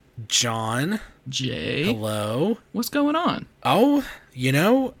John. Jay, Hello. what's going on? Oh, you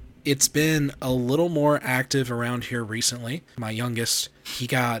know, it's been a little more active around here recently. My youngest, he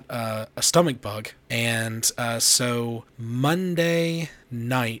got a stomach bug. And so Monday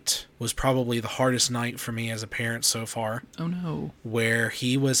night was probably the hardest night for me as a parent so far, Oh no. where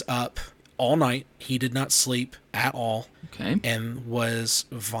he was up all night. He did not sleep at all Okay. and was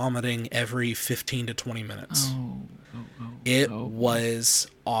vomiting every 15 to 20 minutes. It oh. was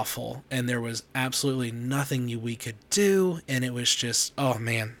awful, and there was absolutely nothing we could do, and it was just, oh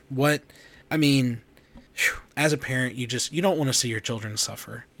man, what? I mean, as a parent, you don't want to see your children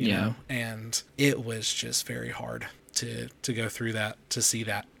suffer, you know, and it was just very hard to go through that, to see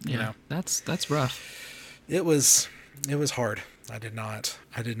that, you know. That's rough. It was hard. I did not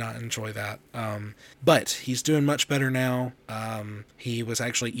enjoy that. But he's doing much better now. He was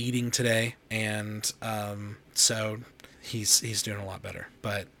actually eating today, and so he's doing a lot better.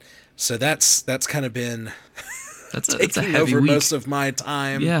 But so that's kind of been That's a taking heavy over week. most of my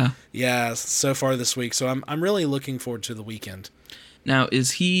time. Yeah. Yeah, so far this week. So I'm really looking forward to the weekend. Now,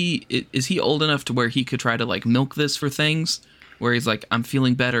 is he old enough to where he could try to like milk this for things? Where he's like, I'm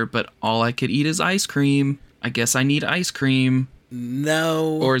feeling better, but all I could eat is ice cream. I guess I need ice cream.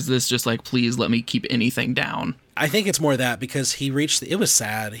 No. Or is this just like, please let me keep anything down? I think it's more that because it was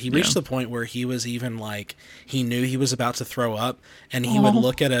sad. He reached the point where he was even like, he knew he was about to throw up, and he would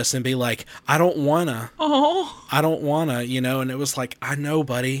look at us and be like, I don't wanna, you know, and it was like, I know,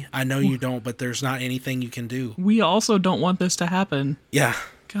 buddy, I know you don't, but there's not anything you can do. We also don't want this to happen. Yeah.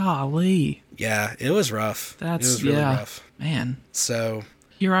 Golly. Yeah, it was rough. It was really rough. Man. So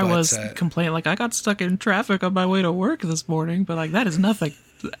Here I was complaining, like, I got stuck in traffic on my way to work this morning, but, like, that is nothing.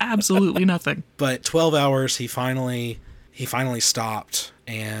 Absolutely nothing. But 12 hours, he finally stopped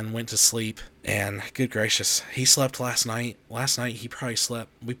and went to sleep. And good gracious, he slept last night. Last night, he probably slept.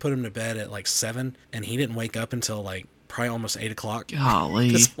 We put him to bed at like 7, and he didn't wake up until like probably almost 8 o'clock.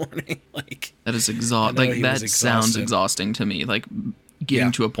 Golly. This morning. Like, that is exhausting. Like, that sounds exhausting to me. Like,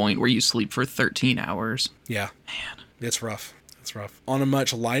 getting to a point where you sleep for 13 hours. Yeah. Man. It's rough. It's rough. On a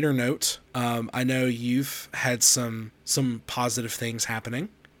much lighter note, I know you've had some positive things happening.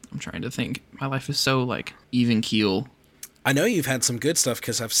 I'm trying to think. My life is so, like, even keel. I know you've had some good stuff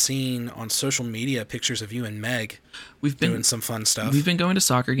because I've seen on social media pictures of you and Meg doing some fun stuff. We've been going to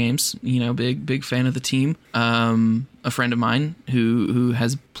soccer games, you know, big fan of the team. A friend of mine who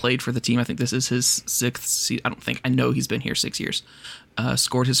has played for the team, I think this is his 6th season. I know he's been here 6 years.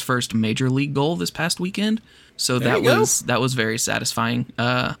 Scored his first major league goal this past weekend. So that was very satisfying.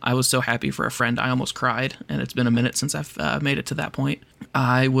 I was so happy for a friend. I almost cried, and it's been a minute since I've made it to that point.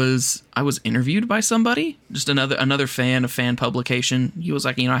 I was interviewed by somebody, just another fan, a fan publication. He was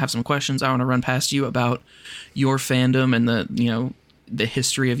like, I have some questions I want to run past you about your fandom and the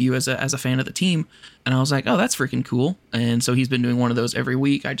history of you as a fan of the team. And I was like, oh, that's freaking cool. And so he's been doing one of those every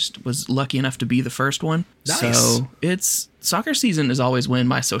week. I just was lucky enough to be the first one. Nice. So soccer season is always when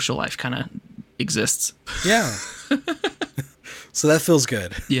my social life kind of exists. Yeah. So that feels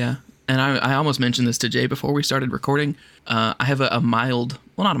good. Yeah. And I almost mentioned this to Jay before we started recording. I have a mild,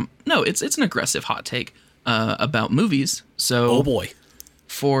 it's an aggressive hot take about movies. So, oh boy.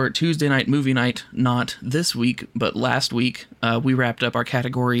 For Tuesday night movie night, not this week, but last week, we wrapped up our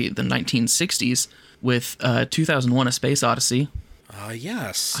category, the 1960s, with 2001: A Space Odyssey.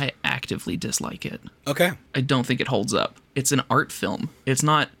 Yes. I actively dislike it. Okay. I don't think it holds up. It's an art film. It's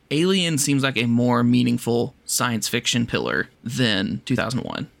not... Alien seems like a more meaningful science fiction pillar than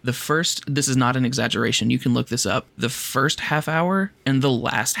 2001. This is not an exaggeration, you can look this up, the first half hour and the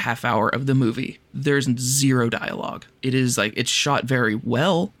last half hour of the movie, there's zero dialogue. It is like, it's shot very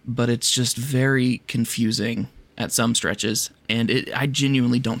well, but it's just very confusing at some stretches, and I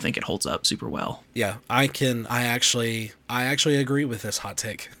genuinely don't think it holds up super well. Yeah, I actually agree with this hot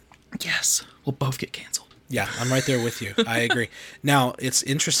take. Yes, we'll both get canceled. Yeah, I'm right there with you. I agree. Now, it's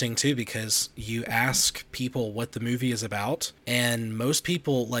interesting, too, because you ask people what the movie is about, and most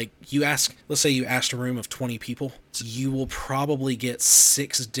people, like, let's say you asked a room of 20 people, you will probably get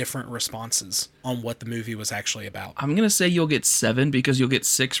 6 different responses on what the movie was actually about. I'm going to say you'll get 7 because you'll get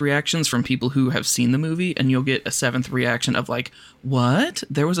 6 reactions from people who have seen the movie, and you'll get a 7th reaction of like, what?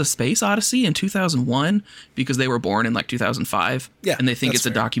 There was a Space Odyssey in 2001? Because they were born in like 2005. Yeah, and they think it's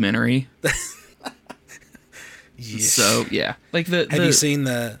fair. A documentary. So, yeah. Like have you seen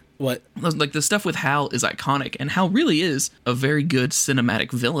what? Like the stuff with Hal is iconic, and Hal really is a very good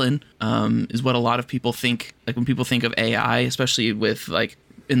cinematic villain, is what a lot of people think. Like when people think of AI, especially with like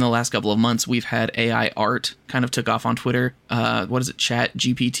in the last couple of months, we've had AI art kind of took off on Twitter. What is it? Chat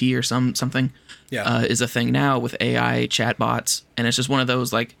GPT or something. Yeah. Is a thing now with AI chatbots. And it's just one of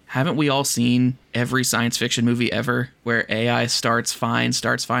those, like, haven't we all seen every science fiction movie ever where AI starts fine,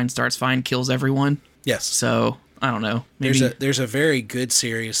 kills everyone? Yes. So, I don't know. Maybe... There's a very good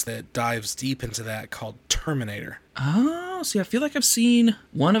series that dives deep into that called Terminator. Oh, see, I feel like I've seen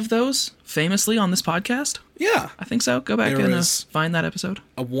one of those famously on this podcast. Yeah. I think so. Go back and find that episode.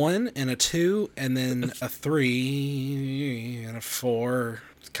 A 1 and a 2, and then a 3 and a 4,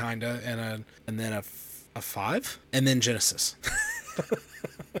 kinda, and then a 5, and then Genesis.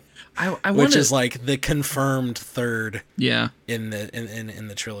 Which is like the confirmed third. Yeah. In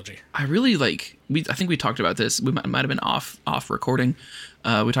the trilogy. I really like. I think we talked about this. We might have been off recording.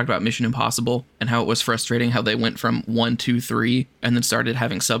 We talked about Mission Impossible and how it was frustrating how they went from 1, 2, 3 and then started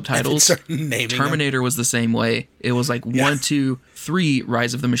having subtitles. Terminator was the same way. It was like 1, 2, 3,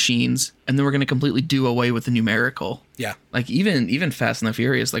 Rise of the Machines, and then we're going to completely do away with the numerical. Yeah. Like even Fast and the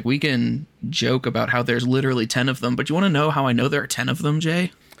Furious, like we can joke about how there's literally 10 of them, but you want to know how I know there are 10 of them,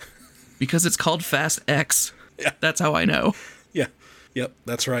 Jay? Because it's called Fast X. Yeah. That's how I know. Yeah. Yep,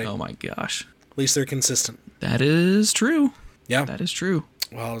 that's right. Oh my gosh. At least they're consistent. That is true. Yeah. That is true.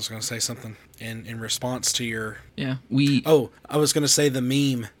 Well, I was going to say something in response to your... Yeah, I was going to say the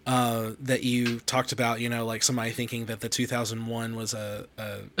meme that you talked about, like somebody thinking that the 2001 was a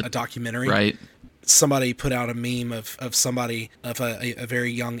documentary. Right. Somebody put out a meme of a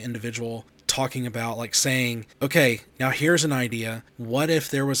very young individual talking about, like, saying, okay, now here's an idea. What if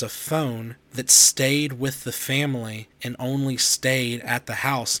there was a phone that stayed with the family and only stayed at the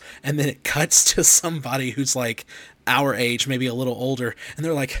house? And then it cuts to somebody who's like our age, maybe a little older, and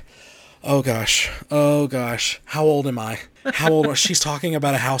they're like, oh gosh, how old am I? How old? She's talking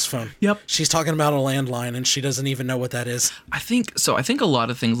about a house phone. Yep. She's talking about a landline, and she doesn't even know what that is. I think a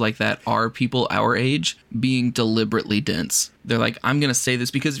lot of things like that are people our age being deliberately dense. They're like, I'm going to say this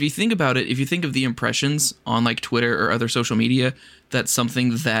because if you think about it, if you think of the impressions on like Twitter or other social media, that's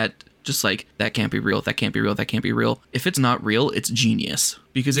something that just like, that can't be real, that can't be real, that can't be real. If it's not real, it's genius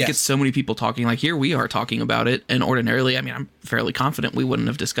because it gets so many people talking. Like here we are talking about it, and ordinarily, I mean, I'm fairly confident we wouldn't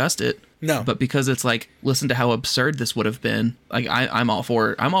have discussed it. No. But because it's like, listen to how absurd this would have been. Like I'm all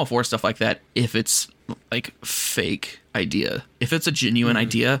for stuff like that if it's like fake idea. If it's a genuine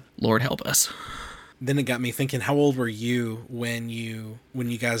idea, Lord help us. Then it got me thinking, how old were you when you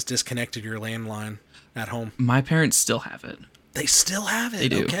guys disconnected your landline at home? My parents still have it. They still have it. They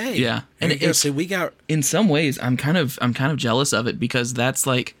do. Okay. Yeah. And so we got... In some ways, I'm kind of jealous of it because that's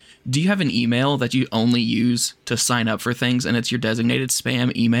like, do you have an email that you only use to sign up for things and it's your designated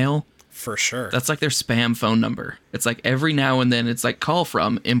spam email? For sure. That's like their spam phone number. It's like every now and then it's like call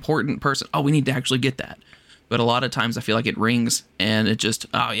from important person. Oh, we need to actually get that. But a lot of times I feel like it rings and it just,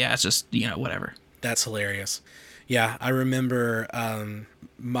 oh yeah, it's just, whatever. That's hilarious. Yeah. I remember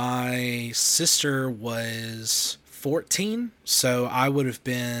my sister was 14, so I would have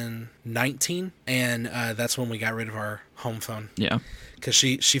been 19, and that's when we got rid of our home phone. Yeah. Because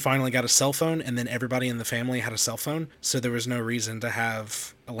she finally got a cell phone, and then everybody in the family had a cell phone, so there was no reason to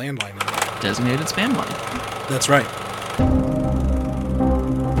have a landline anymore. Designated spam line. That's right.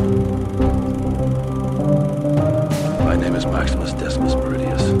 My name is Maximus Decimus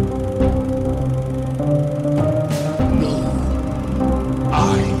Meridius. No,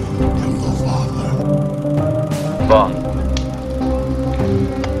 I am the Father. Bond.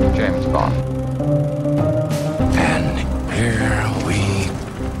 James Bond. And here we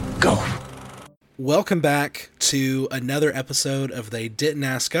go. Welcome back to another episode of They Didn't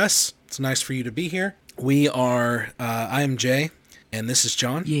Ask Us. It's nice for you to be here. We are, I am Jay, and this is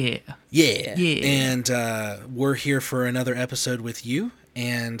John. Yeah. And we're here for another episode with you,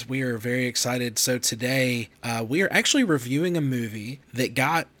 and we are very excited. So today, we are actually reviewing a movie that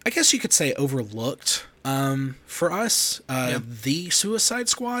got, I guess you could say, overlooked for us, The Suicide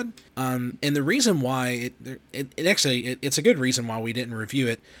Squad. And the reason why it's a good reason why we didn't review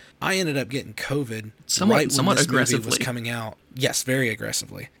it. I ended up getting COVID somewhat when this aggressively. movie was coming out. Yes, very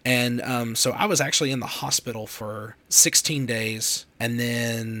aggressively. And so I was actually in the hospital for 16 days, and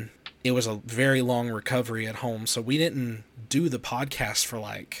then it was a very long recovery at home. So we didn't do the podcast for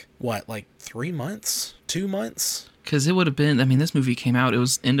like 3 months, 2 months. Because it would have been, I mean, this movie came out, it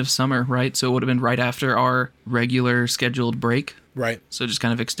was end of summer, right? So it would have been right after our regular scheduled break. Right. So just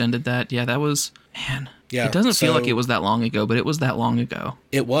kind of extended that. Yeah, that was, man. Yeah. It doesn't feel like it was that long ago, but it was that long ago.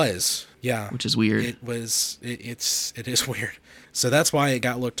 It was. Yeah. which is weird. It is weird. So that's why it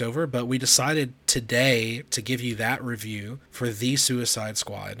got looked over, but we decided today to give you that review for The Suicide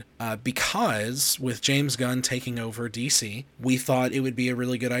Squad because with James Gunn taking over DC, we thought it would be a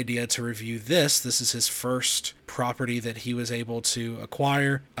really good idea to review this. This is his first property that he was able to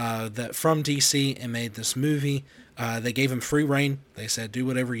acquire that from DC and made this movie. They gave him free reign. They said, do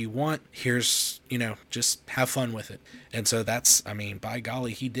whatever you want. Here's, just have fun with it. And so that's, by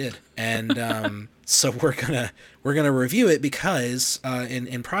golly, he did. And so we're gonna review it because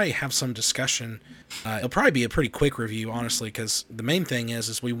and probably have some discussion. It'll probably be a pretty quick review, honestly, because the main thing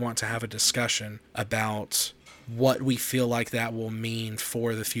is we want to have a discussion about what we feel like that will mean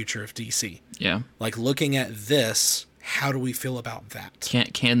for the future of DC. Yeah. Like looking at this, how do we feel about that?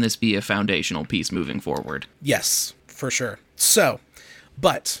 Can this be a foundational piece moving forward? Yes, for sure. So,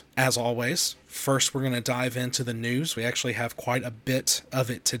 but as always, first we're going to dive into the news. We actually have quite a bit of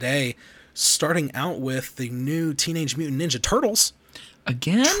it today, starting out with the new Teenage Mutant Ninja Turtles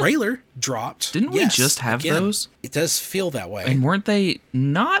Again? trailer dropped. Didn't we just have those? It does feel that way. And weren't they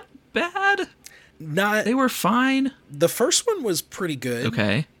not bad? Not They were fine. the first one was pretty good.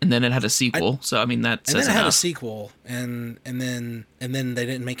 Okay. And then it had a sequel. That And says then it had a enough. sequel, and then they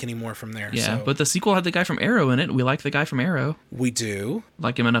didn't make any more from there. Yeah, so but the sequel had the guy from Arrow in it. We like the guy from Arrow. we do.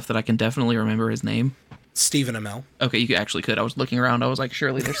 Like him enough that I can definitely remember his name. Stephen Amell. Okay, you actually could. I was looking around. I was like,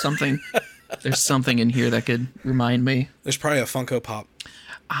 surely there's something. There's something in here that could remind me. There's probably a Funko Pop.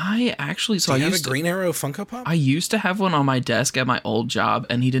 I actually Do I you have a used to, Green Arrow Funko Pop? I used to have one on my desk at my old job,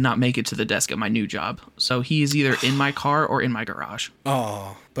 and he did not make it to the desk at my new job. So he is either in my car or in my garage.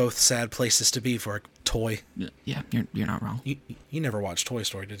 Oh, both sad places to be for a toy. Yeah, you're not wrong. You never watched Toy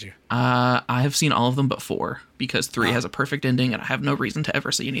Story, did you? I have seen all of them but 4 because 3 has a perfect ending, and I have no reason to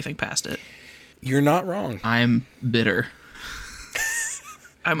ever see anything past it. You're not wrong. I'm bitter.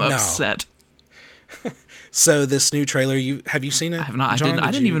 I'm upset. So this new trailer, have you seen it? I have not. John, I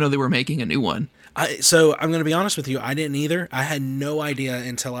didn't even know they were making a new one. So I'm going to be honest with you. I didn't either. I had no idea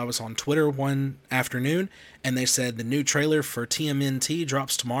until I was on Twitter one afternoon, and they said the new trailer for TMNT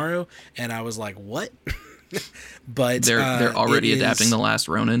drops tomorrow, and I was like, "What?" But They're already adapting The Last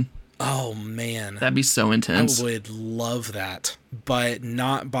Ronin. Oh man, That'd be so intense. I would love that, but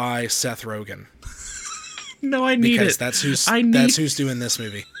not by Seth Rogen No, I need because it. that's who's I need- that's who's doing this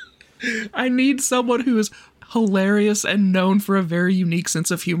movie. I need someone who is hilarious and known for a very unique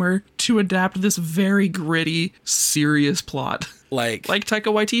sense of humor to adapt this very gritty, serious plot. Like Taika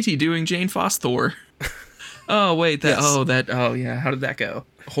Waititi doing Jane Foster Thor. Oh wait, Yes. oh yeah, how did that go?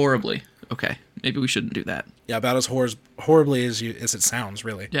 Horribly. Okay, maybe we shouldn't do that. yeah, about as horribly as it sounds,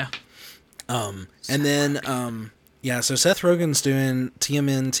 really. Yeah. And then so Seth Rogen's doing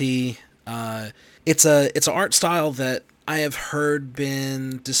TMNT. It's an art style that I have heard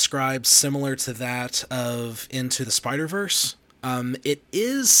been described similar to that of Into the Spider-Verse. It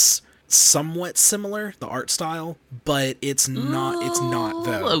is somewhat similar, the art style, but it's not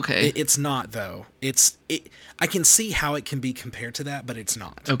though. Okay. It's not though. I can see how it can be compared to that, but it's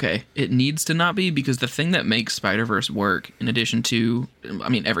not. Okay, it needs to not be because the thing that makes Spider-Verse work, in addition to,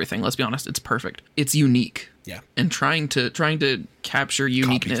 everything, let's be honest, it's perfect. It's unique. Yeah. And trying to capture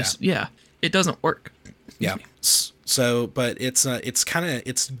uniqueness, that. it doesn't work. Yeah. So, but it's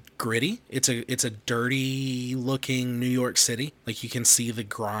gritty. It's a dirty looking New York City. Like you can see the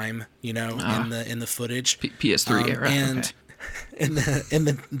grime, in the footage. PS3 era. And Okay. and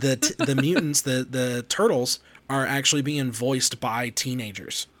the mutants, the turtles are actually being voiced by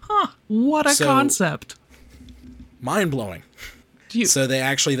teenagers. What a So- concept. Mind blowing. You- So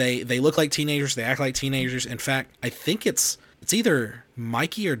they look like teenagers. They act like teenagers. In fact, I think it's either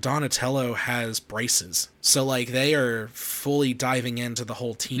Mikey or Donatello has braces. So like they are fully diving into the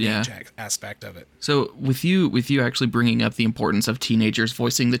whole teenage aspect of it. So with you actually bringing up the importance of teenagers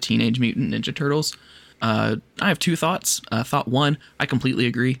voicing the Teenage Mutant Ninja Turtles, I have 2 thoughts. Thought 1, I completely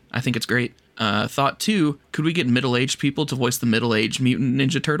agree. I think it's great. Thought 2, could we get middle-aged people to voice the middle-aged Mutant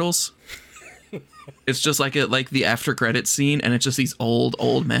Ninja Turtles? It's just like the after credits scene, and it's just these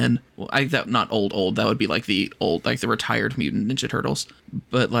old men. Well, not old. That would be like the retired Mutant Ninja Turtles.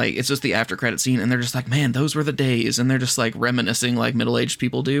 But like it's just the after credit scene, and they're just like, man, those were the days, and they're just like reminiscing like middle aged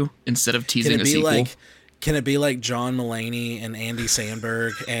people do instead of teasing a sequel. Can it be like John Mulaney and Andy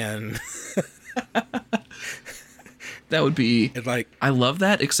Samberg and That would be like I love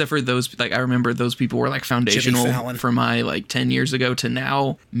that, except for those I remember those people were like Jimmy foundational Fallon. for my 10 years ago to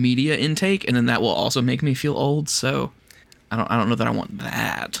now media intake, and then that will also make me feel old. So I don't know that I want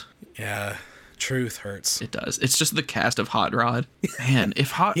that. yeah, truth hurts. It does. It's just the cast of Hot Rod. Man,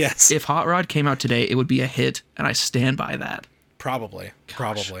 if Hot Yes. if Hot Rod came out today, it would be a hit, and I stand by that. Probably.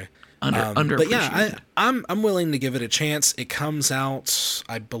 But yeah, underappreciated. I'm willing to give it a chance. It comes out,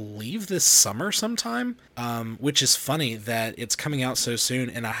 I believe, this summer sometime, which is funny that it's coming out so soon,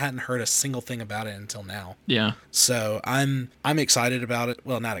 and I hadn't heard a single thing about it until now. Yeah. So I'm excited about it.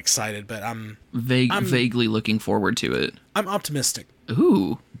 Well, not excited, but I'm Vaguely looking forward to it. optimistic.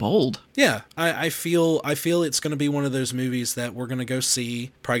 Ooh, bold. Yeah, I feel it's going to be one of those movies that we're going to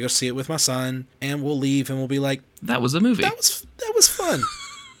probably go see it with my son, and we'll leave and we'll be like, That was a movie. that was fun.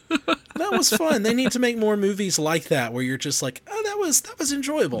 That was fun. They need to make more movies like that where you're just like, oh, that was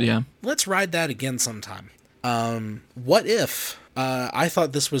enjoyable. Yeah. Let's ride that again sometime. What If? I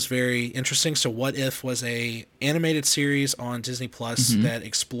thought this was very interesting. So What If was a animated series on Disney Plus that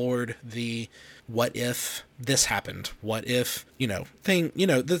explored the what if this happened? What if,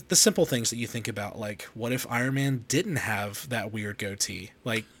 the simple things that you think about, like, what if Iron Man didn't have that weird goatee?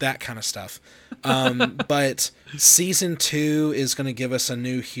 Like, that kind of stuff. But season 2 is going to give us a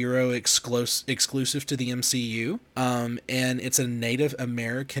new hero exclusive to the MCU. And it's a Native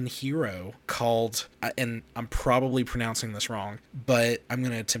American hero called, and I'm probably pronouncing this wrong, but I'm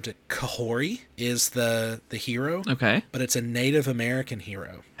going to attempt it. Kahori is the hero. Okay. But it's a Native American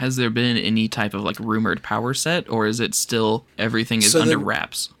hero. Has there been any type of like rumored power set, or is it still everything is So under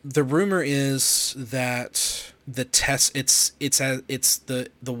wraps? The rumor is that the test it's the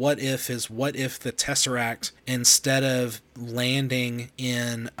what if is what if the Tesseract, instead of landing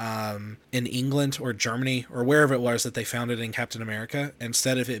in England or Germany or wherever it was that they found it in Captain America,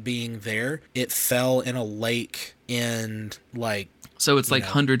 instead of it being there, it fell in a lake in, like, So it's like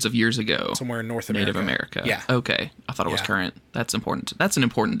hundreds of years ago. somewhere in North America. Native America. Yeah. Okay. I thought it was Yeah. current. That's important. That's an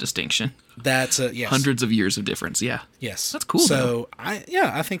important distinction. That's a yes. Hundreds of years of difference. Yeah. Yes. That's cool, So I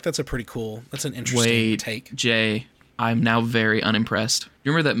think that's that's an interesting Wait, take. Jay, I'm now very unimpressed.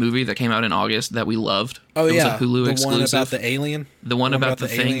 You remember that movie that came out in August that we loved? Oh, it yeah. was a Hulu the exclusive. one about the alien. The one about the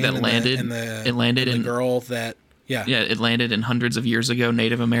thing alien that and landed. It landed and in the girl that. Yeah. Yeah, it landed in hundreds of years ago,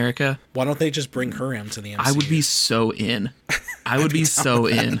 Native America. Why don't they just bring her into the MCU? I would be so in. I would be so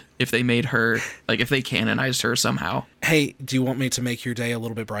in if they made her, like, if they canonized her somehow. Hey, do you want me to make your day a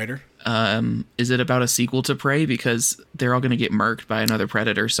little bit brighter? Is it about a sequel to Prey? Because they're all going to get murked by another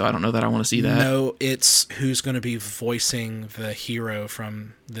predator, so I don't know that I want to see that. No, it's who's going to be voicing the hero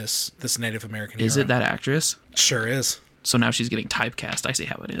from this Native American hero. Is it that actress? Sure is. So now she's getting typecast. I see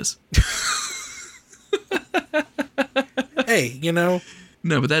how it is. Hey, No,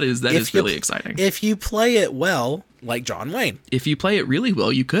 but that is really exciting. If you play it well, like John Wayne. If you play it really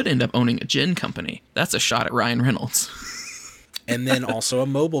well, you could end up owning a gin company. That's a shot at Ryan Reynolds. And then also a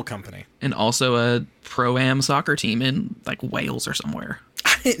mobile company. And also a pro-am soccer team in, like, Wales or somewhere.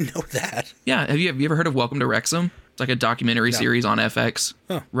 I didn't know that. Yeah, have you ever heard of Welcome to Wrexham? It's like a documentary series on FX.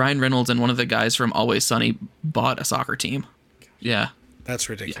 Huh. Ryan Reynolds and one of the guys from Always Sunny bought a soccer team. Yeah. That's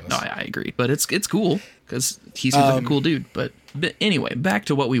ridiculous. No, I agree. But it's cool because he seems like a cool dude. But anyway, back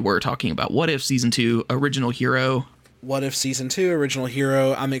to what we were talking about. What if season 2, original hero? What if season 2, original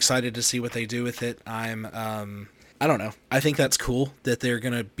hero? I'm excited to see what they do with it. I don't know. I think that's cool that they're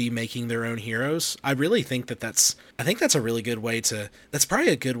going to be making their own heroes. I really think that's a really good way that's probably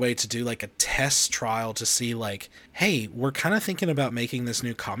a good way to do, like, a test trial to see, like, hey, we're kind of thinking about making this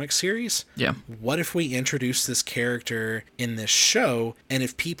new comic series. Yeah. What if we introduce this character in this show, and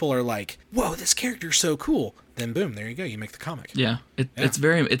if people are like, whoa, this character's so cool, then boom, there you go, you make the comic. Yeah.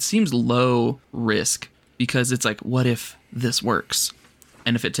 It seems low risk because it's like, what if this works?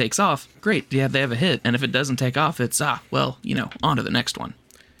 And if it takes off, great. Yeah, they have a hit. And if it doesn't take off, it's, on to the next one.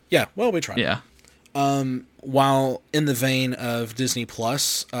 Yeah, well, we tried. Yeah. While in the vein of Disney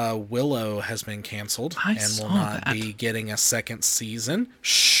Plus, Willow has been canceled I and saw will not that. be getting a second season.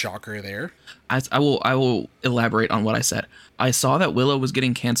 Shocker there. I will elaborate on what I said. I saw that Willow was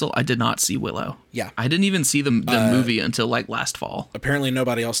getting canceled. I did not see Willow. Yeah. I didn't even see the movie until, like, last fall. Apparently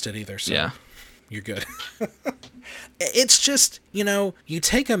nobody else did either, so Yeah. you're good. It's just, you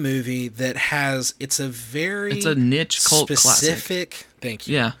take a movie that it's a niche cult specific, classic. Thank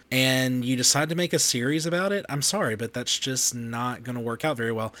you. Yeah. And you decide to make a series about it. I'm sorry, but that's just not going to work out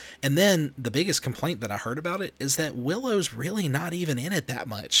very well. And then the biggest complaint that I heard about it is that Willow's really not even in it that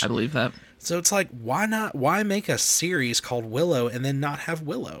much. I believe that. So it's like, why make a series called Willow and then not have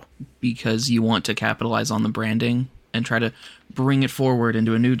Willow? Because you want to capitalize on the branding and try to bring it forward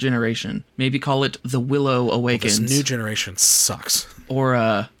into a new generation. Maybe call it The Willow Awakens. This new generation sucks. Or,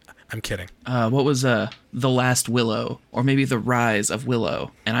 I'm kidding. what was, The Last Willow? Or maybe The Rise of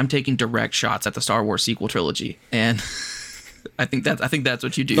Willow. And I'm taking direct shots at the Star Wars sequel trilogy. And I think that's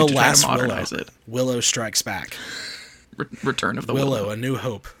what you do The to try Last to modernize Willow. it. Willow Strikes Back. Return of the Willow, Willow. A New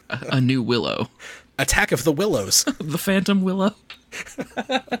Hope. A new Willow. Attack of the Willows. The Phantom Willow.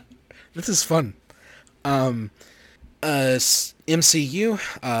 This is fun.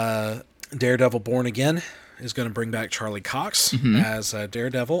 MCU, Daredevil Born Again is going to bring back Charlie Cox as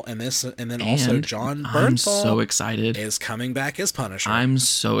Daredevil, and then also And John I'm Bernthal so excited. is coming back as Punisher. I'm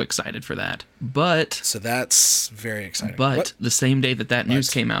so excited for that. But So that's very exciting. But the same day that news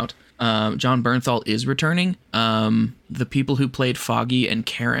came out, John Bernthal is returning. The people who played Foggy and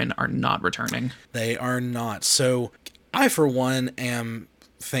Karen are not returning. They are not. So I, for one, am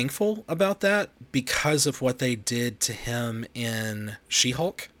thankful about that because of what they did to him in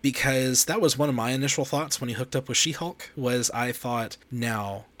She-Hulk, because that was one of my initial thoughts when he hooked up with She-Hulk. Was I thought,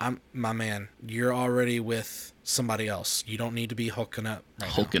 now my man, you're already with somebody else, you don't need to be hooking up right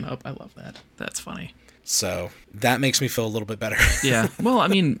now. Hulking up. I love that. That's funny. So that makes me feel a little bit better. Yeah. Well, I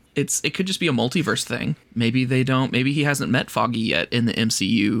mean, it could just be a multiverse thing. Maybe he hasn't met Foggy yet in the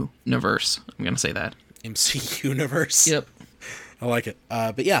MCU universe. I'm gonna say that. MCU universe. Yep. I like it.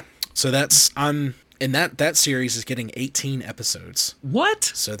 But yeah, so and that series is getting 18 episodes. What?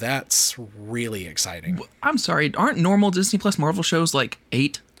 So that's really exciting. I'm sorry. Aren't normal Disney Plus Marvel shows like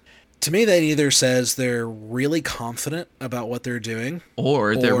 8? To me, that either says they're really confident about what they're doing,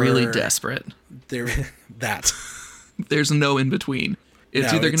 Or they're really Or- desperate. they're that. There's no in between.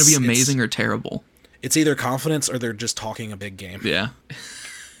 It's No, either going to be it's- amazing or terrible. It's either confidence or they're just talking a big game. Yeah.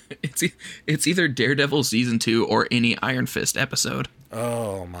 It's either Daredevil season 2 or any Iron Fist episode.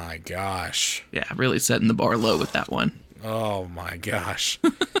 Oh my gosh. Yeah, really setting the bar low with that one. Oh my gosh.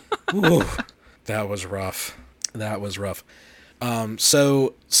 Ooh, that was rough. That was rough.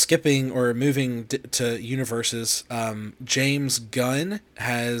 So skipping or moving to universes, James Gunn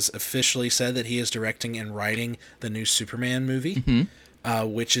has officially said that he is directing and writing the new Superman movie,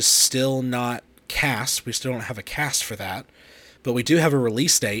 which is still not cast. We still don't have a cast for that. But we do have a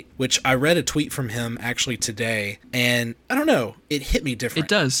release date, which I read a tweet from him actually today, and I don't know, it hit me different. It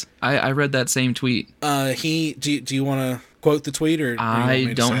does. I read that same tweet. Do you want to quote the tweet, or do you want me I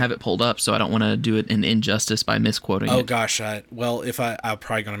to don't say have it pulled up, so I don't want to do it an injustice by misquoting Oh it. gosh, well, if I'm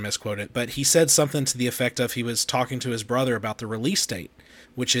probably going to misquote it, but he said something to the effect of he was talking to his brother about the release date,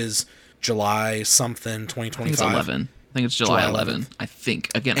 which is July something 2025. I think it's 11. I think it's July 11. I think.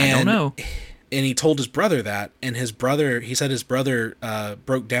 Again, I don't And- know. And he told his brother that, and he said his brother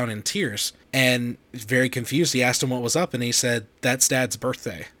broke down in tears and very confused. He asked him what was up, and he said, "That's Dad's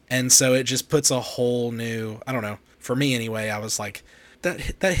birthday." And so it just puts a whole new, I don't know, for me anyway, I was like, that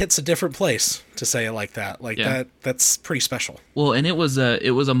hits a different place to say it like that. Like Yeah. that's pretty special. Well, and it was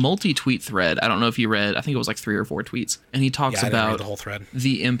a multi-tweet thread. I don't know if you read. I think it was like 3 or 4 tweets, and he talks Yeah, I didn't read about the whole thread.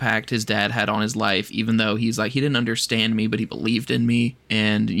 the impact his dad had on his life. Even though he's like, he didn't understand me, but he believed in me,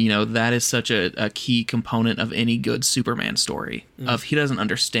 and that is such a key component of any good Superman story. Of he doesn't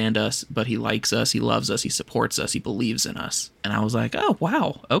understand us, but he likes us, he loves us, he supports us, he believes in us. And I was like, oh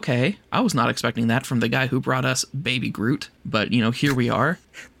wow, okay. I was not expecting that from the guy who brought us Baby Groot, but here we are.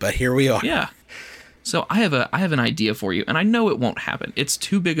 But here we are. Yeah. So I have an idea for you, and I know it won't happen. It's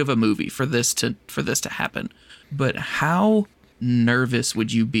too big of a movie for this to happen. But how nervous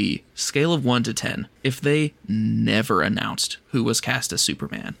would you be, scale of 1 to 10, if they never announced who was cast as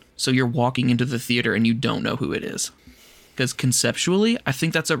Superman? So you're walking into the theater and you don't know who it is. Because conceptually, I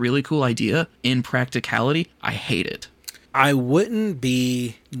think that's a really cool idea. In practicality, I hate it. I wouldn't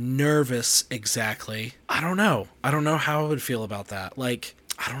be nervous exactly. I don't know how I would feel about that. Like,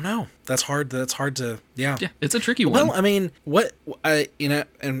 I don't know. That's hard to, yeah. Yeah, it's a tricky one. Well, I mean,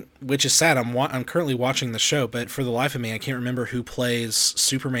 and which is sad. I'm currently watching the show, but for the life of me, I can't remember who plays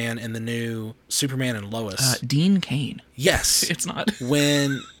Superman in the new Superman and Lois. Dean Cain. Yes, It's not.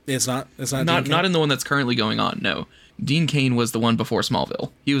 when it's not Not in the one that's currently going on. No, Dean Cain was the one before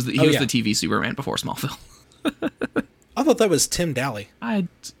Smallville. He was the yeah. TV Superman before Smallville. I thought that was Tim Daly.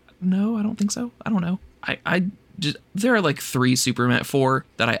 No, I don't think so. I don't know. I just, there are like 4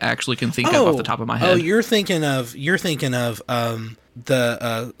 that I actually can think of off the top of my head. Oh, you're thinking of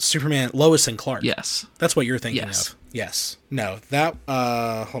the Superman Lois and Clark. Yes. That's what you're thinking Yes. of. Yes. No, that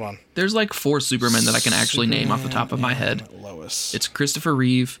hold on. There's like 4 Supermen that I can actually name off the top of my head. Lois. It's Christopher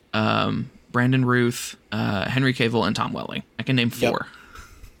Reeve, Brandon Ruth, Henry Cavill, and Tom Welling. I can name 4.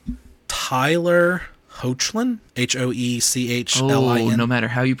 Tyler Hoechlin, Hoechlin. Oh, no matter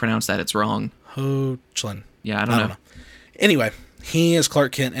how you pronounce that, it's wrong. Hoechlin. Yeah, I don't know. Anyway, he is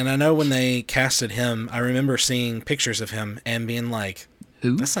Clark Kent, and I know when they casted him, I remember seeing pictures of him and being like,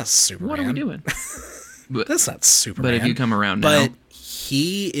 Who? "That's not Superman. What are we doing? That's not Superman." But if you come around now, but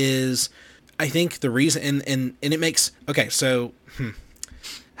he is. I think the reason, and it makes okay. So,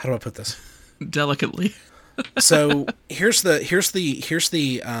 how do I put this? delicately. So here's the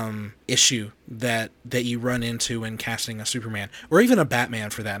issue that you run into when casting a Superman, or even a Batman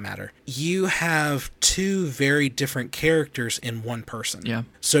for that matter. You have two very different characters in one person. Yeah.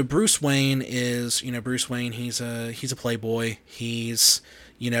 So Bruce Wayne is, Bruce Wayne, he's a playboy. He's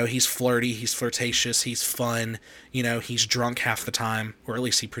he's flirty, he's flirtatious, he's fun, he's drunk half the time, or at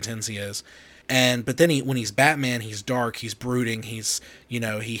least he pretends he is. But then when he's Batman, he's dark, he's brooding, he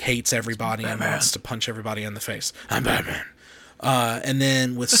hates everybody and wants to punch everybody in the face. I'm Batman. And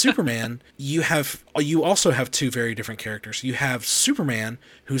then with Superman, you also have two very different characters. You have Superman,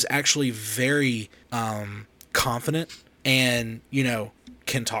 who's actually very confident and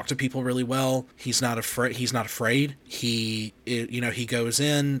can talk to people really well. He's not afraid. He goes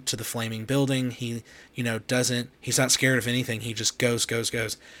in to the flaming building. He's not scared of anything. He just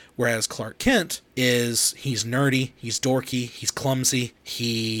goes. Whereas Clark Kent he's nerdy, he's dorky, he's clumsy.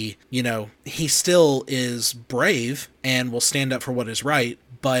 He still is brave and will stand up for what is right,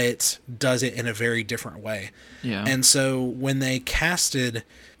 but does it in a very different way. Yeah. And so when they casted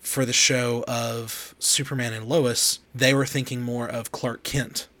for the show of Superman and Lois, they were thinking more of Clark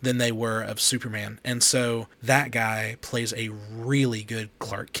Kent than they were of Superman. And so that guy plays a really good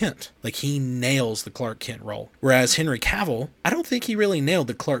Clark Kent. Like, he nails the Clark Kent role. Whereas Henry Cavill, I don't think he really nailed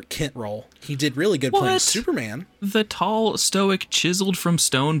the Clark Kent role. He did really good playing Superman. The tall, stoic, chiseled from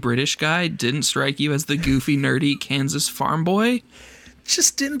stone British guy didn't strike you as the goofy, nerdy Kansas farm boy?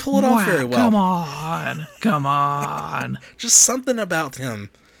 Just didn't pull it off very well. Come on. Just something about him.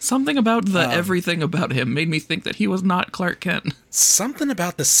 Something about everything about him made me think that he was not Clark Kent. Something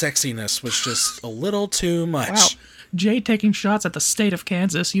about the sexiness was just a little too much. Wow. Jay taking shots at the state of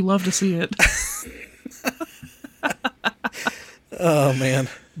Kansas. You love to see it. Oh, man.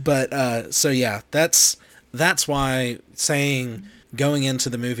 But, so yeah, that's why saying going into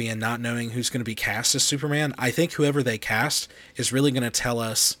the movie and not knowing who's going to be cast as Superman, I think whoever they cast is really going to tell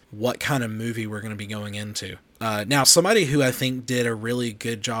us what kind of movie we're going to be going into. Now, somebody who I think did a really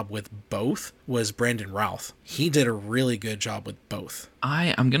good job with both was Brandon Routh. He did a really good job with both.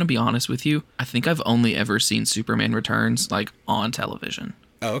 I'm going to be honest with you. I think I've only ever seen Superman Returns, on television.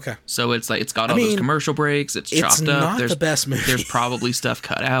 Oh, okay. So it's got all those commercial breaks. It's chopped up. It's not the best movie. There's probably stuff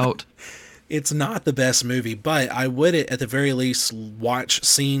cut out. It's not the best movie, but I would at the very least watch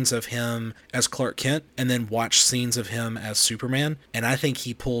scenes of him as Clark Kent and then watch scenes of him as Superman, and I think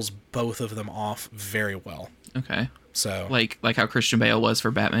he pulls both of them off very well. Okay. So like how Christian Bale was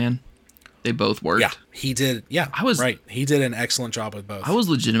for Batman. They both worked. Yeah, he did. Yeah, right. He did an excellent job with both. I was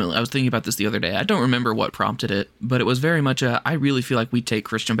thinking about this the other day. I don't remember what prompted it, but it was very much I really feel like we take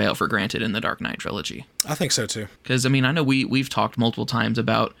Christian Bale for granted in the Dark Knight trilogy. I think so too. Because, I know we've talked multiple times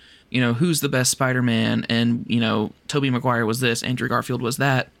about, who's the best Spider-Man, and, Tobey Maguire was this, Andrew Garfield was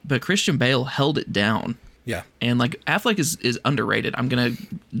that, but Christian Bale held it down. Yeah. And, Affleck is underrated. I'm going to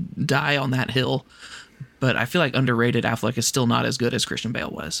die on that hill. But I feel like underrated Affleck is still not as good as Christian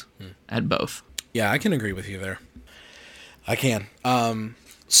Bale was at both. Yeah, I can agree with you there. I can.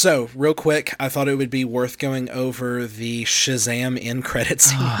 So, real quick, I thought it would be worth going over the Shazam end credit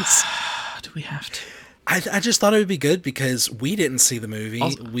scenes. Do we have to? I just thought it would be good because we didn't see the movie.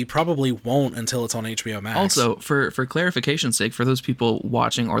 Also, we probably won't until it's on HBO Max. Also, for clarification's sake, for those people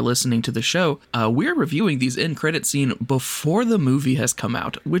watching or listening to the show, we're reviewing these end credit scene before the movie has come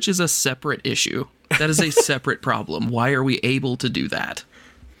out, which is a separate issue. That is a separate problem. Why are we able to do that?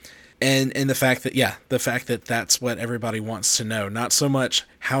 And the fact that that's what everybody wants to know. Not so much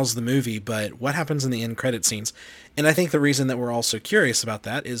how's the movie, but what happens in the end credit scenes. And I think the reason that we're all so curious about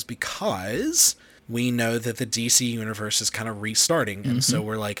that is because we know that the DC universe is kind of restarting. And so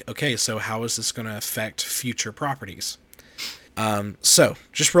we're like, okay, so how is this going to affect future properties? So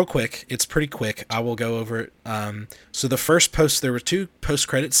just real quick, it's pretty quick. I will go over it. So the first there were two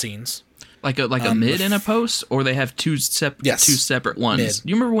post-credit scenes. Like a mid and a post, or they have two separate ones. Mid.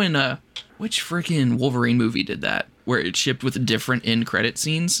 You remember when which freaking Wolverine movie did that, where it shipped with different end credit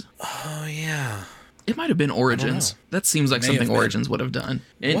scenes? Oh yeah, it might have been Origins. That seems like something Origins would have done.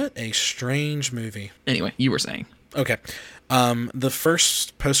 What a strange movie. Anyway, you were saying. Okay, the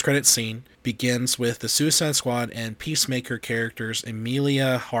first post-credit scene begins with the Suicide Squad and Peacemaker characters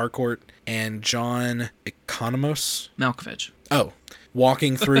Emilia Harcourt and John Economos Malkovich. Oh.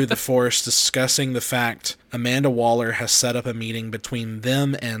 Walking through the forest discussing the fact Amanda Waller has set up a meeting between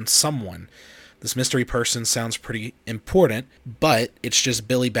them and someone. This mystery person sounds pretty important, but it's just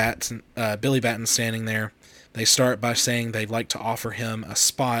Billy Batson standing there. They start by saying they'd like to offer him a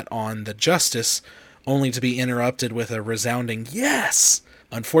spot on the Justice, only to be interrupted with a resounding yes.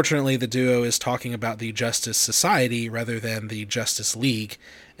 Unfortunately, the duo is talking about the Justice Society rather than the Justice League,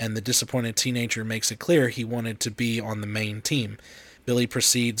 and the disappointed teenager makes it clear he wanted to be on the main team. Billy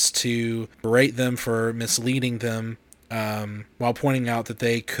proceeds to berate them for misleading them, while pointing out that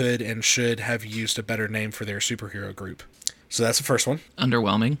they could and should have used a better name for their superhero group. So that's the first one.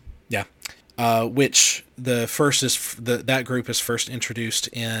 Underwhelming. Yeah. Which the first is that group is first introduced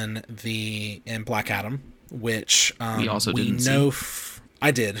in Black Adam, which we also didn't see. I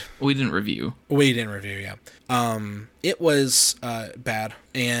did. We didn't review. We didn't review, yeah. It was bad,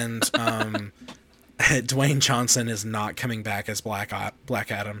 and Dwayne Johnson is not coming back as Black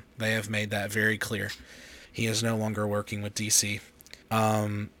Adam. They have made that very clear. He is no longer working with DC.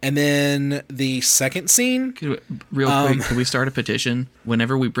 And then the second scene... Real quick, can we start a petition?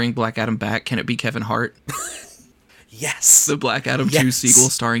 Whenever we bring Black Adam back, can it be Kevin Hart? Yes! The Black Adam 2 sequel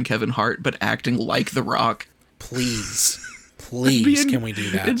starring Kevin Hart, but acting like The Rock. Please. Please, can we do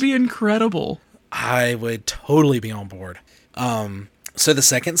that? It'd be incredible. I would totally be on board. So the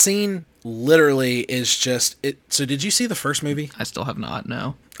second scene literally is just... So did you see the first movie? I still have not,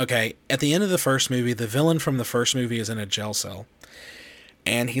 no. Okay, at the end of the first movie, the villain from the first movie is in a jail cell.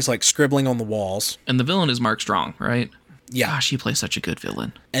 And he's like scribbling on the walls. And the villain is Mark Strong, right? Yeah. Gosh, he plays such a good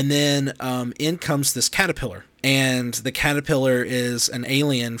villain. And then in comes this caterpillar. And the caterpillar is an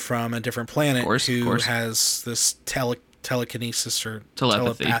alien from a different planet who has this telekinesis or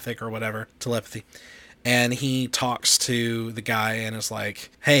telepathic or whatever. Telepathy. And he talks to the guy and is like,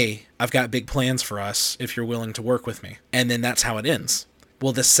 hey, I've got big plans for us if you're willing to work with me. And then that's how it ends.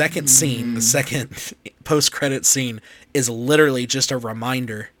 Well, the second scene, the second post-credit scene, is literally just a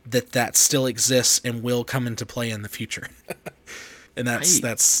reminder that still exists and will come into play in the future. And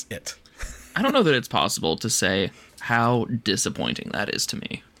that's it. I don't know that it's possible to say how disappointing that is to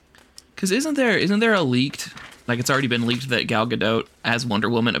me. Because isn't there a leaked, like it's already been leaked that Gal Gadot as Wonder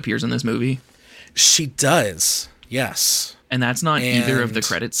Woman appears in this movie? She does, yes. And that's not either of the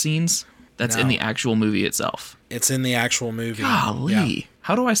credit scenes. That's in the actual movie itself. It's in the actual movie. Golly. Yeah.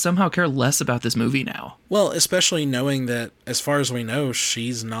 How do I somehow care less about this movie now? Well, especially knowing that, as far as we know,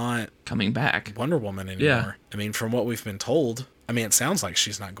 she's not coming back Wonder Woman anymore. Yeah. I mean, from what we've been told, it sounds like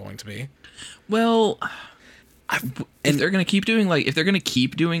she's not going to be. Well, if they're going to keep doing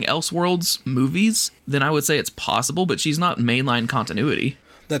Elseworlds movies, then I would say it's possible, but she's not mainline continuity.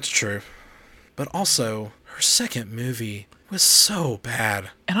 That's true. But also, her second movie was so bad.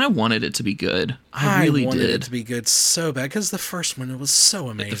 And I wanted it to be good. I really wanted did. It to be good so bad, because the first one was so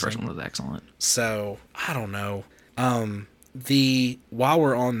amazing. The first one was excellent. So, I don't know. While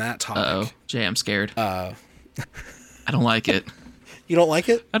we're on that topic... Uh-oh. Jay, I'm scared. I don't like it. You don't like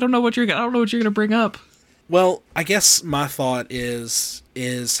it? I don't know what you're gonna bring up. Well, I guess my thought is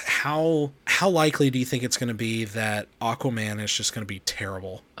how likely do you think it's going to be that Aquaman is just going to be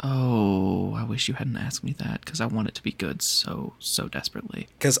terrible? Oh, I wish you hadn't asked me that, because I want it to be good so desperately.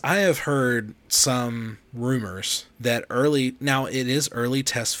 Because I have heard some rumors that now it is early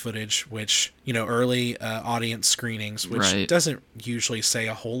test footage, which, early audience screenings, which doesn't usually say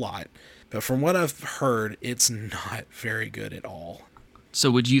a whole lot. But from what I've heard, it's not very good at all. So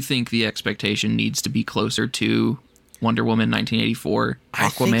would you think the expectation needs to be closer to Wonder Woman 1984 Aquaman I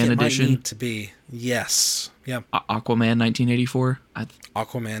think it edition? Might need to be. Yes. Yeah. Aquaman 1984?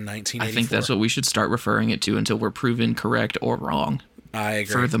 Aquaman 1984. I think that's what we should start referring it to until we're proven correct or wrong. I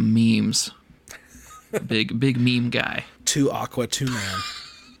agree. For the memes. Big meme guy. 2 Aqua, 2 Man.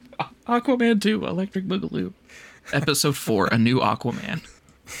 Aquaman 2, Electric Boogaloo. Episode 4, A New Aquaman.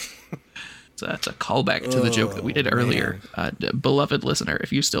 So that's a callback to the joke that we did earlier. Beloved listener,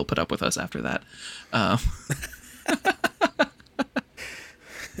 if you still put up with us after that.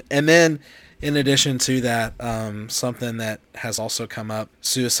 And then, in addition to that, something that has also come up,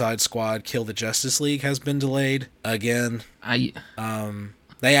 Suicide Squad Kill the Justice League has been delayed again.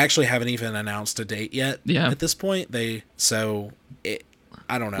 They actually haven't even announced a date yet at this point. I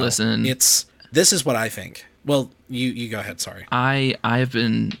don't know. Listen. This is what I think. Well, you go ahead. Sorry. I have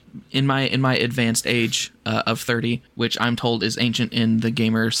been in my advanced age of 30, which I'm told is ancient in the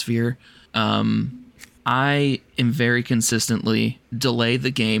gamer sphere. I am very consistently delay the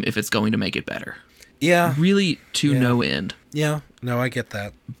game if it's going to make it better. Yeah. Really, to no end. Yeah. No, I get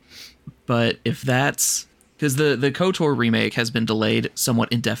that. But if that's because the KOTOR remake has been delayed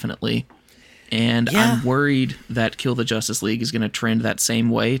somewhat indefinitely. And I'm worried that Kill the Justice League is going to trend that same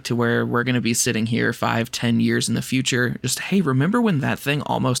way to where we're going to be sitting here 5-10 years in the future. Just, hey, remember when that thing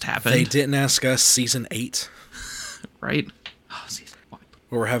almost happened? They didn't ask us season 8. Right? Oh, season 1.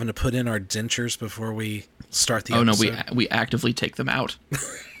 Where we're having to put in our dentures before we start the episode. No, we actively take them out.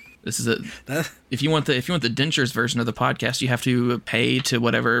 This is if you want the dentures version of the podcast, you have to pay to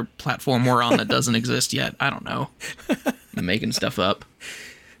whatever platform we're on that doesn't exist yet. I don't know. I'm making stuff up.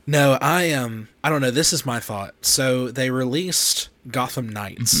 No, I don't know. This is my thought. So they released Gotham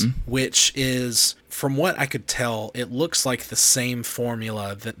Knights, which is, from what I could tell, it looks like the same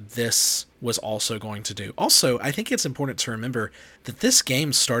formula that this was also going to do. Also, I think it's important to remember that this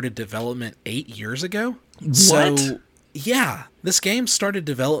game started development 8 years ago. What? So, yeah, this game started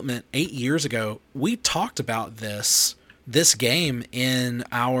development 8 years ago. We talked about this game in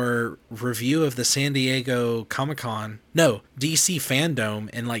our review of the San Diego Comic-Con. No, DC Fandom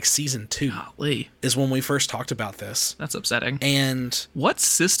in like season 2 Golly, is when we first talked about this. that's upsetting. And What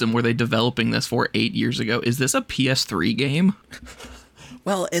system were they developing this for 8 years ago? Is this a PS3 game?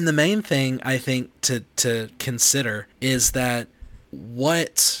 well, and the main thing I think to consider is that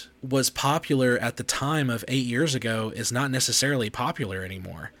what was popular at the time of 8 years ago is not necessarily popular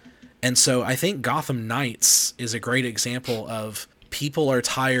anymore. And so I think Gotham Knights is a great example of people are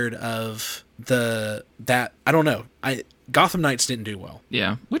tired of I don't know. Gotham Knights didn't do well.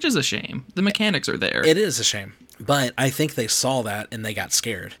 Yeah, which is a shame. The mechanics are there. It is a shame. But I think they saw that and they got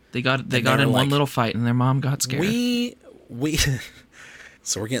scared. They got were in one like, little fight and their mom got scared. We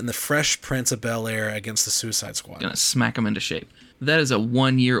So we're getting the Fresh Prince of Bel-Air against the Suicide Squad. Gonna smack him into shape. That is a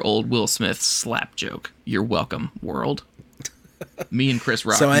 1-year-old Will Smith slap joke. You're welcome, world. Me and Chris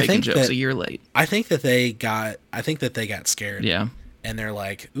Rock So I making think jokes that- a year late. I think that they got scared. Yeah. And they're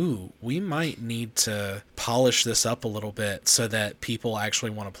like, ooh, we might need to polish this up a little bit so that people actually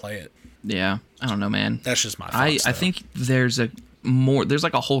want to play it. Yeah. I don't know, man. That's just my I thoughts. though. think there's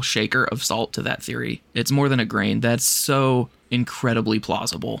like a whole shaker of salt to that theory. It's more than a grain. That's so incredibly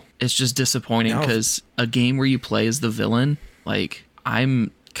plausible. It's just disappointing No. because a game where you play as the villain, like,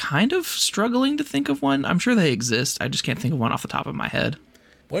 I'm kind of struggling to think of one. I'm sure they exist. I just can't think of one off the top of my head.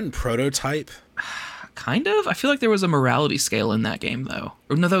 Wasn't Prototype? Kind of. I feel like there was a morality scale in that game, though.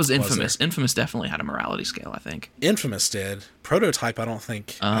 Or no, that was Infamous. there? Infamous definitely had a morality scale, I think. Infamous did. Prototype, I don't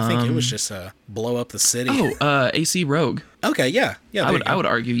think. I think it was just a blow up the city. Oh, AC Rogue. Okay, yeah. Yeah, I would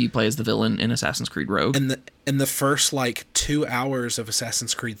argue you play as the villain in Assassin's Creed Rogue. in the first like 2 hours of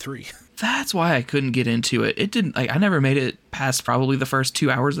Assassin's Creed 3. That's why I couldn't get into it. It didn't, like, I never made it past probably the first 2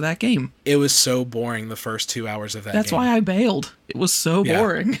 hours of that game. It was so boring the first 2 hours of that That's game. why I bailed. It was so Yeah.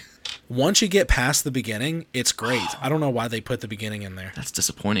 boring. Once you get past the beginning, it's great. I don't know why they put the beginning in there. That's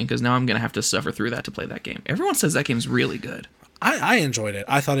disappointing because now I'm going to have to suffer through that to play that game. Everyone says that game's really good. I enjoyed it.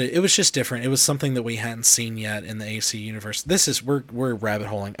 I thought it was just different. It was something that we hadn't seen yet in the AC universe. We're rabbit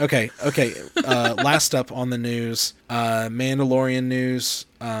holing. Okay. Last up on the news, Mandalorian news,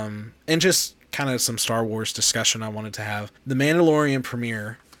 and just kind of some Star Wars discussion I wanted to have. The Mandalorian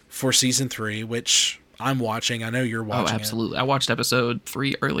premiere for season 3, which I'm watching. I know you're watching. Oh, absolutely. I watched episode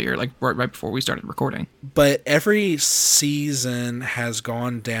 3 earlier, like right before we started recording. But every season has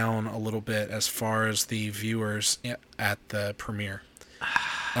gone down a little bit as far as the viewers at the premiere.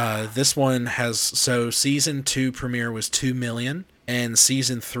 This one has, so season 2 premiere was 2 million and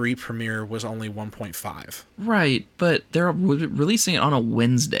season 3 premiere was only 1.5. Right, but they're releasing it on a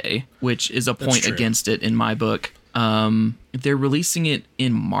Wednesday, which is a point true. against it in my book. They're releasing it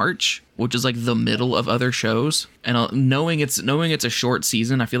in March, which is like the middle of other shows. And knowing it's a short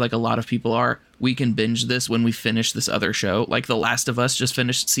season, I feel like a lot of people we can binge this when we finish this other show. Like The Last of Us just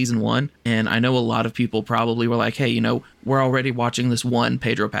finished season 1, and I know a lot of people probably were like, hey, we're already watching this one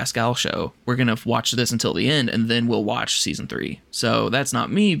Pedro Pascal show. We're going to watch this until the end, and then we'll watch season 3. So that's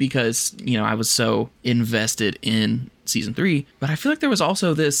not me because, I was so invested in season 3, but I feel like there was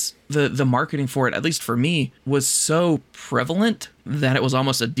also the marketing for it, at least for me, was so prevalent that it was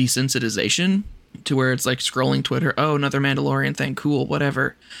almost a desensitization to where it's like scrolling Twitter, oh, another Mandalorian thing, cool,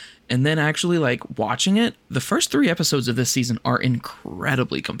 whatever. And then actually like watching it, the first 3 episodes of this season are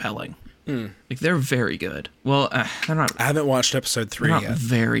incredibly compelling. Like they're very good. Well, they're not. I haven't watched episode 3 They're not yet.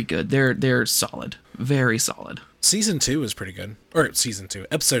 very good. They're solid, very solid. Season 2 is pretty good. Or season 2,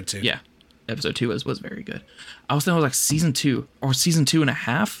 episode 2. Yeah. Episode 2 was very good. I was thinking it was like season 2 or season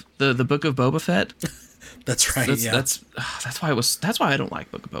 2.5. The Book of Boba Fett. That's right. That's why I don't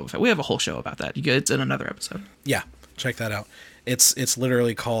like Book of Boba Fett. We have a whole show about that. It's in another episode. Yeah, check that out. It's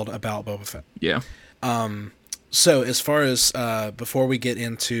literally called About Boba Fett. Yeah. So as far as before we get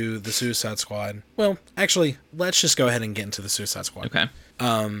into the Suicide Squad, well, actually, let's just go ahead and get into the Suicide Squad. Okay.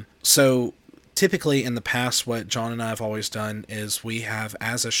 So typically in the past, what John and I have always done is we have,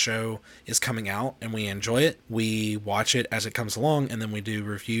 as a show is coming out and we enjoy it, we watch it as it comes along, and then we do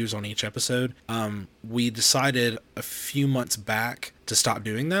reviews on each episode. We decided a few months back to stop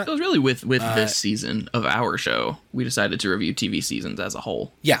doing that. It was really with this season of our show, we decided to review TV seasons as a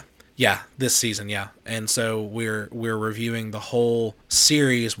whole. Yeah, this season, yeah. And so we're reviewing the whole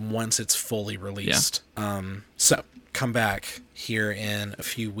series once it's fully released. So come back here in a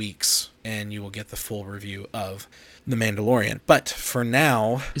few weeks and you will get the full review of The Mandalorian. But for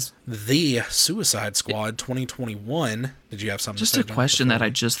now, The Suicide Squad 2021. Did you have something Just to say? a question that I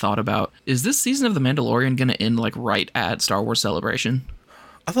just thought about. Is this season of The Mandalorian going to end like right at Star Wars Celebration?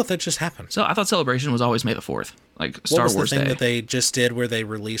 I thought that just happened. So I thought Celebration was always May the 4th, like Star What was Wars the thing Day. that they just did where they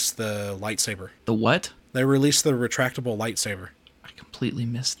released the lightsaber? The what? They released the retractable lightsaber. I completely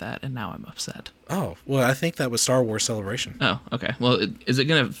missed that, and now I'm upset. Oh, well, I think that was Star Wars Celebration. Oh, okay. Well, is it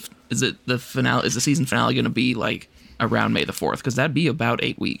the finale? Is the season finale gonna be like around May the 4th? Because that'd be about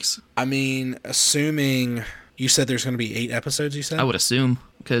 8 weeks. I mean, assuming you said there's going to be 8 episodes, you said? I would assume,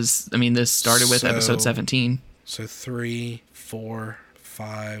 because I mean, this started with episode 17. So 3, 4,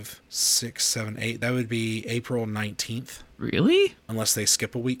 5, 6, 7, 8. That would be April 19th, Really? unless they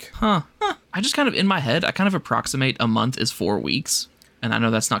skip a week. Huh. I just kind of, in my head, I kind of approximate a month is 4 weeks. And I know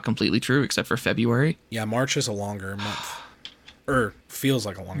that's not completely true, except for February. Yeah, March is a longer month. Or feels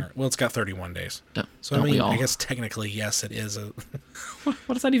like a longer. Well, it's got 31 days. Don't So, I we mean, all? I guess technically, yes, it is a. What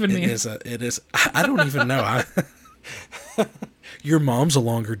does that even mean? It is. I don't even know. Your mom's a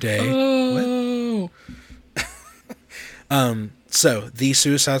longer day. Oh. So, The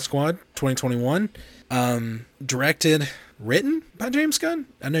Suicide Squad 2021, directed, written by James Gunn.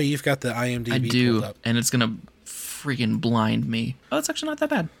 I know you've got the IMDb I do, pulled up. and it's gonna freaking blind me. Oh, it's actually not that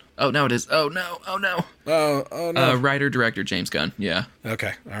bad. Oh, no, it is. Oh, no. Oh, no. Oh no. Writer, director, James Gunn. Yeah.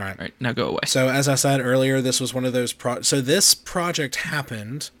 Okay, all right. All right, now go away. So, as I said earlier, this was one of those so this project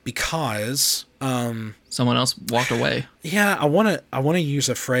happened because Someone else walked away. yeah, I want to use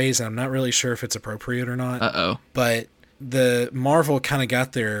a phrase and I'm not really sure if it's appropriate or not. Uh-oh. But the Marvel kind of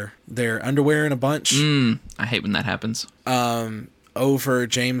got their underwear in a bunch I hate when that happens. over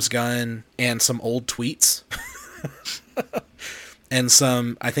James Gunn and some old tweets. And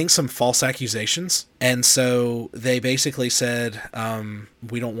I think some false accusations. And so they basically said,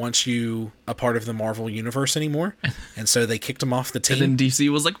 we don't want you a part of the Marvel universe anymore. And so they kicked him off the team. And then DC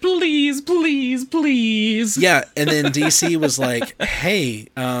was like, please, please, please. Yeah, and then DC was like, hey,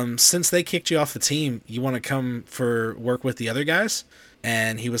 since they kicked you off the team, you want to come for work with the other guys?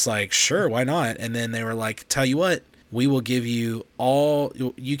 And he was like, sure, why not? And then they were like, tell you what, we will give you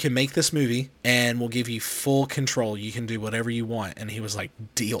you can make this movie and we'll give you full control. You can do whatever you want. And he was like,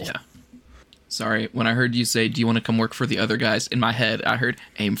 deal. Yeah. Sorry, when I heard you say, do you want to come work for the other guys? In my head, I heard,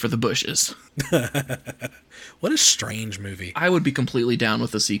 aim for the bushes. What a strange movie. I would be completely down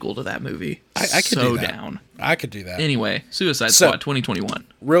with a sequel to that movie. I could so do that. down. I could do that. Anyway, Suicide So- Squad 2021.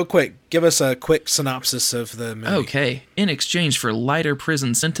 Real quick, give us a quick synopsis of the movie. Okay. In exchange for lighter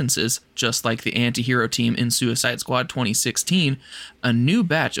prison sentences, just like the anti-hero team in Suicide Squad 2016, a new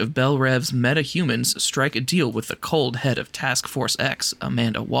batch of Bell Rev's metahumans strike a deal with the cold head of Task Force X,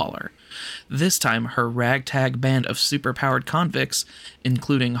 Amanda Waller. This time, her ragtag band of superpowered convicts,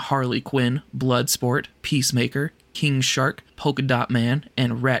 including Harley Quinn, Bloodsport, Peacemaker, King Shark, Polka Dot Man,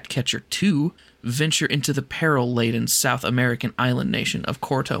 and Ratcatcher 2, venture into the peril-laden South American island nation of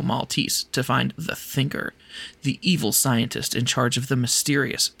Corto Maltese to find the Thinker, the evil scientist in charge of the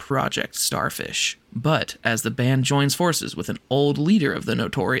mysterious Project Starfish. But as the band joins forces with an old leader of the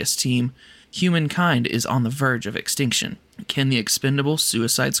notorious team, humankind is on the verge of extinction. Can the expendable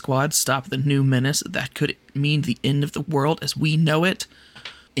Suicide Squad stop the new menace that could mean the end of the world as we know it?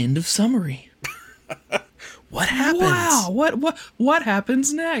 End of summary. What happens? Wow, what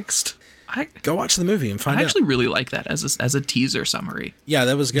happens next? Go watch the movie and find I out. actually really like that as a teaser summary. Yeah,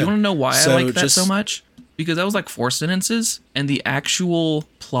 that was good. You want to know why I like that just- so much? Because that was like 4 sentences, and the actual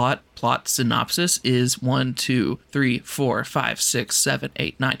plot synopsis is 1, 2, 3, 4, 5, 6, 7,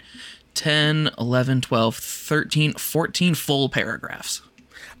 8, 9, 10, 11, 12, 13, 14 full paragraphs.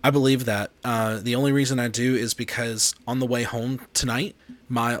 I believe that. The only reason I do is because on the way home tonight,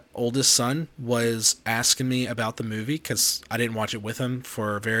 my oldest son was asking me about the movie because I didn't watch it with him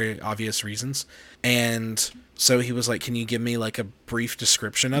for very obvious reasons. And so he was like, can you give me like a brief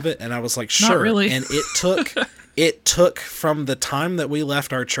description of it? And I was like, sure. Not really. And it took from the time that we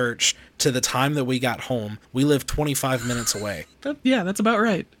left our church to the time that we got home. We lived 25 minutes away. Yeah, that's about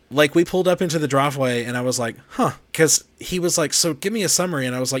right. Like, we pulled up into the driveway, and I was like, huh. Because he was like, so give me a summary.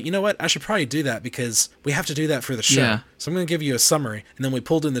 And I was like, you know what? I should probably do that because we have to do that for the show. Yeah. So I'm going to give you a summary. And then we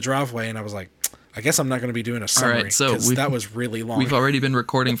pulled in the driveway, and I was like, I guess I'm not going to be doing a summary. right, so 'cause that was really long. We've already been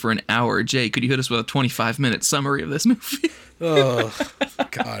recording for an hour. Jay, could you hit us with a 25-minute summary of this movie? Oh,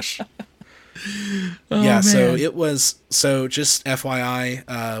 gosh. Yeah, so man. it was, so just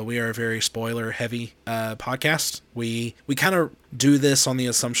FYI, we are a very spoiler heavy podcast. We kind of do this on the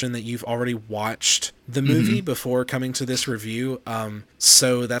assumption that you've already watched the movie before coming to this review.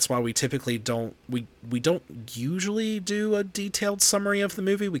 So that's why we typically don't usually do a detailed summary of the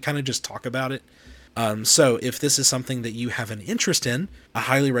movie. We kind of just talk about it. So if this is something that you have an interest in, I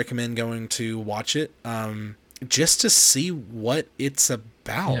highly recommend going to watch it. Just to see what it's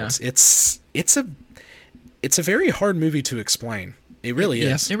about. Yeah. It's a very hard movie to explain. It really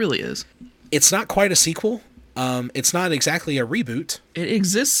is. Yeah, it really is. It's not quite a sequel. It's not exactly a reboot. It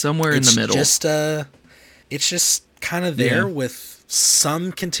exists somewhere in the middle. It's just kind of there Yeah. with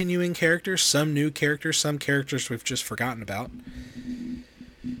some continuing characters, some new characters, some characters we've just forgotten about.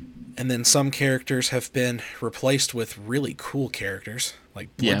 And then some characters have been replaced with really cool characters,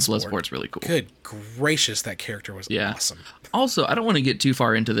 like Bloodsport. Yeah, Bloodsport's really cool. Good gracious, that character was Yeah. awesome. Also, I don't want to get too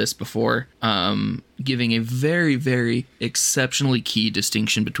far into this before giving a very, very exceptionally key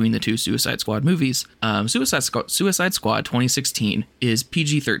distinction between the two Suicide Squad movies. Suicide Squad 2016 is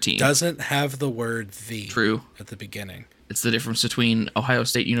PG-13. Doesn't have the word "the" True. at the beginning. It's the difference between Ohio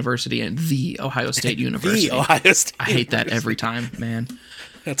State University and the Ohio State University. The Ohio State. I hate that every time, man.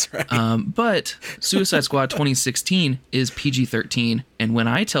 That's right. But Suicide Squad 2016 is PG-13, and when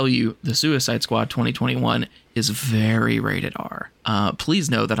I tell you the Suicide Squad 2021 is very rated R,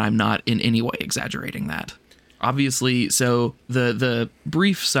 please know that I'm not in any way exaggerating that. Obviously, so the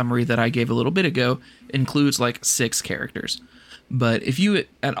brief summary that I gave a little bit ago includes like 6 characters. But if you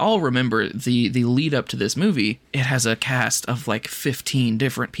at all remember the lead up to this movie, it has a cast of like 15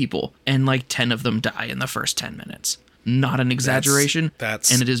 different people, and like 10 of them die in the first 10 minutes. Not an exaggeration.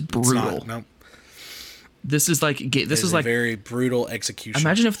 That's and it is it's brutal. not, no. This is like This is like very brutal execution.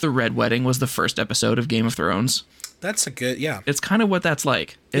 imagine if the Red Wedding was the first episode of Game of Thrones. That's a good, yeah. It's kind of what that's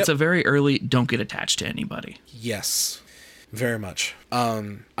like. It's Yep. a very early don't get attached to anybody. Yes, very much.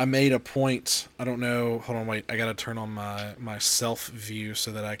 I made a point. I don't know. Hold on, wait. I gotta turn on my self view so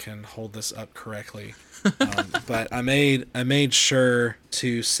that I can hold this up correctly. But I made sure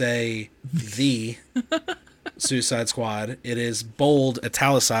to say the Suicide Squad. It is bold,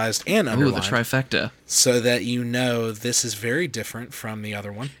 italicized, and Ooh, underlined, the trifecta. so that you know this is very different from the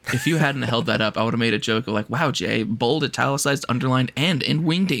other one. If you hadn't held that up, I would have made a joke of like, wow, Jay, bold, italicized, underlined, and in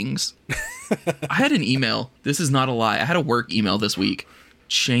wingdings. I had an email. This is not a lie. I had a work email this week.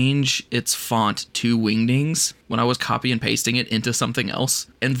 Change its font to wingdings when I was copy and pasting it into something else.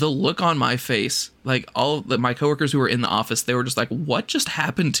 And the look on my face, like all of my coworkers who were in the office, they were just like, what just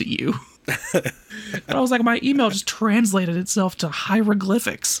happened to you? And I was like, my email just translated itself to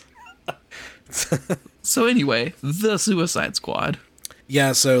hieroglyphics. So anyway, the Suicide Squad.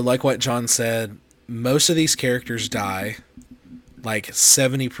 Yeah, so like what John said, most of these characters die. Like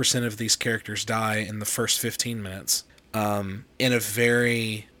 70% of these characters die in the first 15 minutes. In a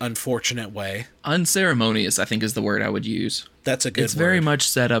very unfortunate way. Unceremonious, I think, is the word I would use. That's a good It's very word. much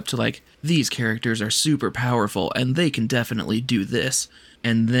set up to like, these characters are super powerful and they can definitely do this.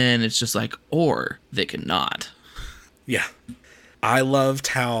 And then it's just like, or they cannot. Yeah. I loved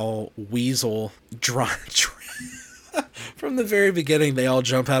how Weasel from the very beginning, they all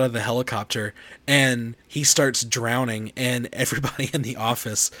jump out of the helicopter and he starts drowning, and everybody in the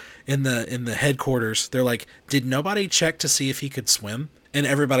office, in the headquarters, they're like, did nobody check to see if he could swim? And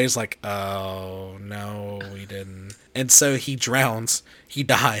everybody's like, oh, no, we didn't. And so he drowns, he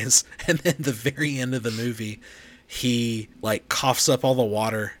dies, and then the very end of the movie, he like coughs up all the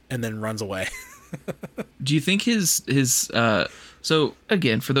water and then runs away. Do you think so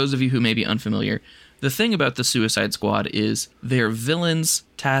again, for those of you who may be unfamiliar, the thing about the Suicide Squad is they're villains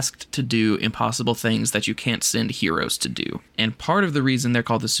tasked to do impossible things that you can't send heroes to do. And part of the reason they're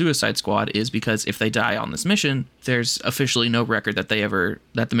called the Suicide Squad is because if they die on this mission, there's officially no record that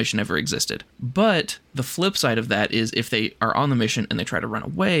the mission ever existed. But the flip side of that is if they are on the mission and they try to run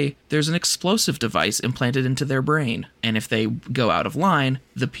away, there's an explosive device implanted into their brain. And if they go out of line,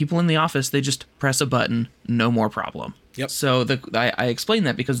 the people in the office, they just press a button, no more problem. Yep. So I explained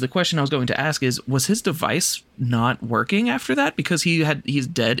that because the question I was going to ask is, was his device not working after that because he's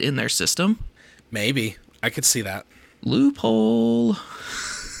dead in their system? Maybe. I could see that. Loophole.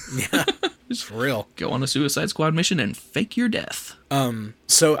 Yeah. It's for real. Go on a Suicide Squad mission and fake your death.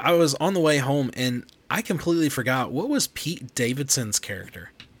 So I was on the way home and I completely forgot, what was Pete Davidson's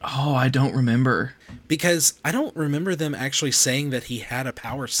character? Oh, I don't remember. Because I don't remember them actually saying that he had a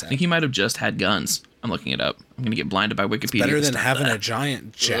power set. I think he might have just had guns. I'm looking it up. I'm going to get blinded by Wikipedia. Better this than time. having a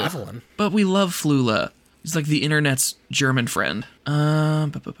giant javelin. But we love Flula. He's like the internet's German friend.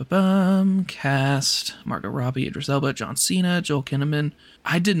 Cast: Margot Robbie, Idris Elba, John Cena, Joel Kinnaman.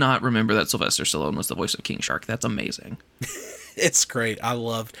 I did not remember that Sylvester Stallone was the voice of King Shark. That's amazing. It's great. I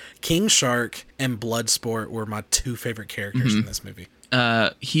loved King Shark and Bloodsport were my two favorite characters in this movie.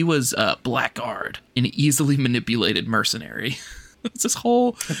 He was Blackguard, an easily manipulated mercenary. That's his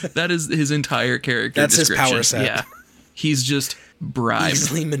whole. That is his entire character. That's his description. power set. Yeah, he's just bribe,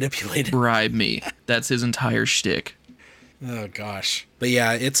 Easily manipulated. bribe me. That's his entire shtick. Oh gosh. But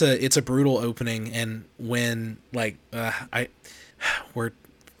yeah, it's a brutal opening, and when like we're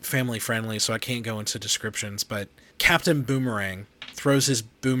family friendly, so I can't go into descriptions, but Captain Boomerang throws his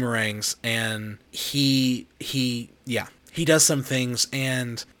boomerangs, and he does some things,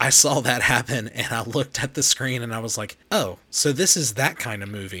 and I saw that happen, and I looked at the screen and I was like, oh, so this is that kind of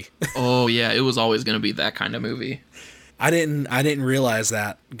movie. Oh yeah, it was always going to be that kind of movie. I didn't realize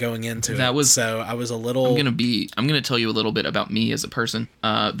that going into it. So I was a little. I'm gonna tell you a little bit about me as a person.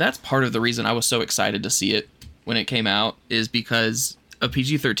 That's part of the reason I was so excited to see it when it came out, is because a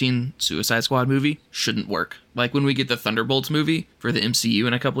PG-13 Suicide Squad movie shouldn't work. Like when we get the Thunderbolts movie for the MCU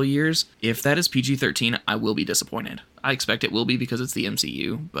in a couple of years, if that is PG-13, I will be disappointed. I expect it will be because it's the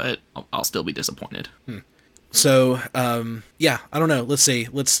MCU, but I'll still be disappointed. So, yeah, I don't know. Let's see.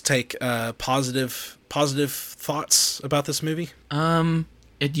 Let's take positive thoughts about this movie.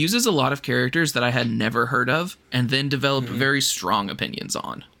 It uses a lot of characters that I had never heard of, and then developed very strong opinions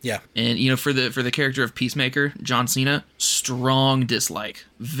on. Yeah. And for the character of Peacemaker, John Cena, strong dislike,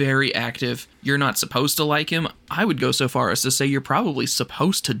 very active. You're not supposed to like him. I would go so far as to say you're probably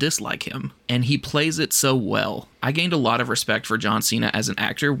supposed to dislike him, and he plays it so well. I gained a lot of respect for John Cena as an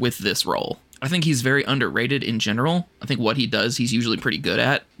actor with this role. I think he's very underrated in general. I think what he does, he's usually pretty good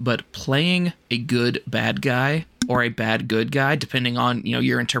at, but playing a good bad guy or a bad good guy, depending on,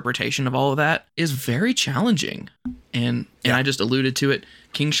 your interpretation of all of that, is very challenging. And I just alluded to it.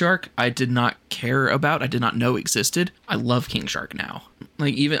 King Shark, I did not care about. I did not know existed. I love King Shark now.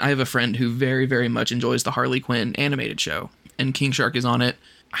 Like, even I have a friend who very, very much enjoys the Harley Quinn animated show, and King Shark is on it.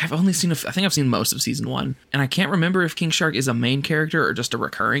 I've only seen, I think I've seen most of season 1, and I can't remember if King Shark is a main character or just a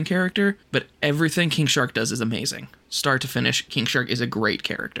recurring character, but everything King Shark does is amazing. Start to finish, King Shark is a great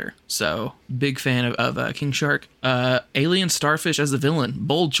character. So, big fan of King Shark. Alien Starfish as the villain,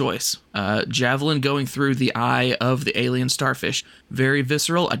 bold choice. Javelin going through the eye of the alien starfish, very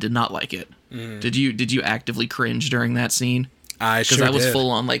visceral. I did not like it. Did you actively cringe during that scene? I sure did. Because I was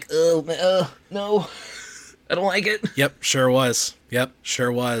full on like, oh, no. I don't like it. Yep, sure was. I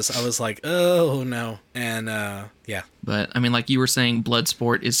was like, oh no. And yeah. But I mean, like you were saying,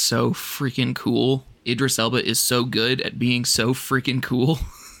 Bloodsport is so freaking cool. Idris Elba is so good at being so freaking cool.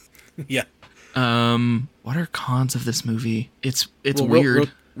 Yeah. What are cons of this movie? It's well, weird.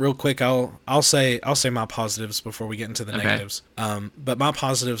 Real quick, I'll say my positives before we get into the negatives. But my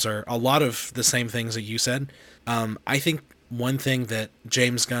positives are a lot of the same things that you said. I think one thing that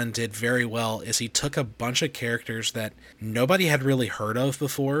James Gunn did very well is he took a bunch of characters that nobody had really heard of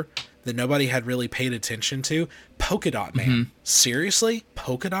before, that nobody had really paid attention to. Polka Dot Man. Seriously?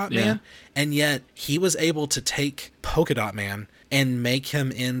 Polka Dot Man? And yet he was able to take Polka Dot Man and make him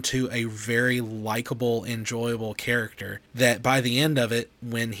into a very likable, enjoyable character that by the end of it,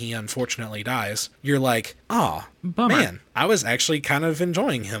 when he unfortunately dies, you're like, oh, man, I was actually kind of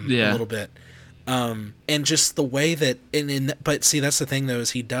enjoying him a little bit. And just the way that, but see, that's the thing though,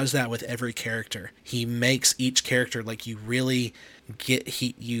 is he does that with every character. He makes each character like you really get,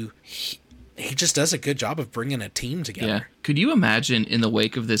 he just does a good job of bringing a team together. Yeah. Could you imagine in the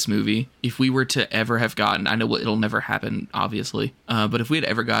wake of this movie, if we were to ever have gotten, I know it'll never happen, obviously, but if we had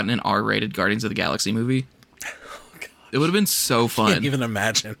ever gotten an R-rated Guardians of the Galaxy movie, it would have been so fun. Can't even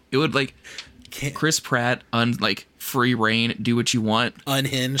imagine. It would Chris Pratt on free reign, do what you want.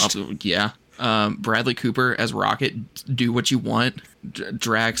 Unhinged. Yeah. Bradley Cooper as Rocket, do what you want.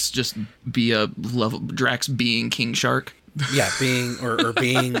 Drax just be Drax being King Shark. Yeah, being or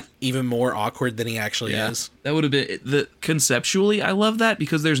being even more awkward than he actually is. That would have been conceptually. I love that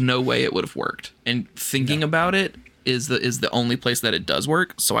because there's no way it would have worked. And thinking about it is the only place that it does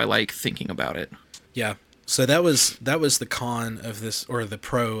work. So I like thinking about it. Yeah. So that was the con of this, or the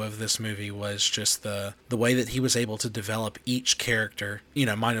pro of this movie, was just the way that he was able to develop each character,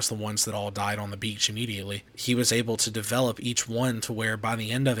 minus the ones that all died on the beach immediately. He was able to develop each one to where by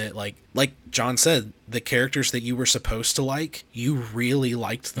the end of it, like John said, the characters that you were supposed to like, you really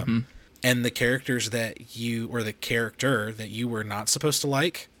liked them. And the characters the character that you were not supposed to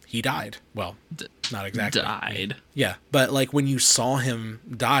like, he died. Well, not exactly. Died. Yeah, but like when you saw him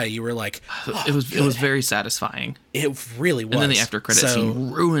die, you were like, oh, It was very satisfying. It really was. And then the after credit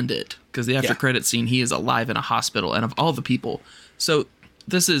scene ruined it, because the after credit scene, he is alive in a hospital, and of all the people. So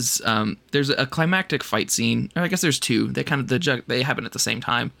this is there's a climactic fight scene. Or I guess there's two. They they happen at the same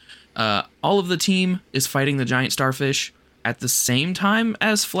time. All of the team is fighting the giant starfish at the same time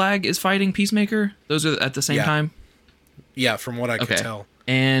as Flag is fighting Peacemaker. Those are at the same time. Yeah, from what I could tell.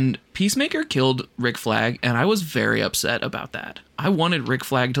 And Peacemaker killed Rick Flag, and I was very upset about that. I wanted Rick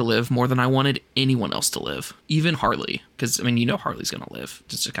Flag to live more than I wanted anyone else to live, even Harley, because I mean, you know Harley's gonna live.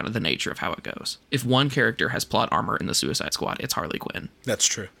 It's just kind of the nature of how it goes. If one character has plot armor in the Suicide Squad, it's Harley Quinn. That's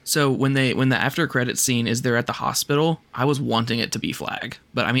true. So when the after credit scene is they're at the hospital, I was wanting it to be Flag,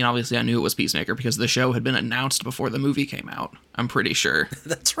 but I mean, obviously I knew it was Peacemaker because the show had been announced before the movie came out. I'm pretty sure.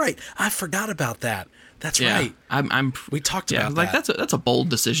 That's right. I forgot about that. That's right. We talked about like that. That's a bold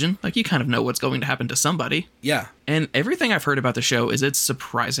decision. Like, you kind of know what's going to happen to somebody. Yeah. And everything I've heard about the show is it's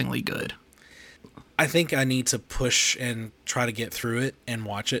surprisingly good. I think I need to push and try to get through it and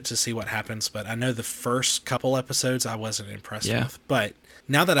watch it to see what happens. But I know the first couple episodes I wasn't impressed with. But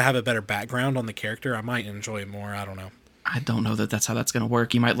now that I have a better background on the character, I might enjoy it more. I don't know. I don't know that that's how that's going to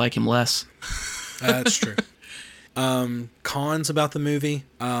work. You might like him less. That's true. Cons about the movie.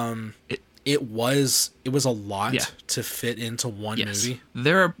 It was a lot to fit into one movie.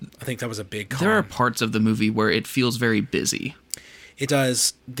 I think that was a big con. There are parts of the movie where it feels very busy. It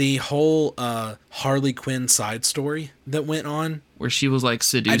does. The whole Harley Quinn side story that went on, where she was like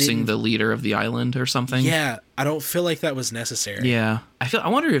seducing the leader of the island or something. Yeah, I don't feel like that was necessary. Yeah, I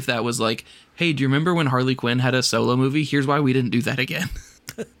wonder if that was like, hey, do you remember when Harley Quinn had a solo movie? Here's why we didn't do that again.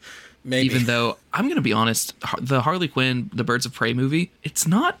 Maybe. Even though I'm gonna be honest, the Harley Quinn, the Birds of Prey movie, it's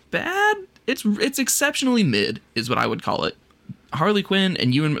not bad. It's exceptionally mid, is what I would call it. Harley Quinn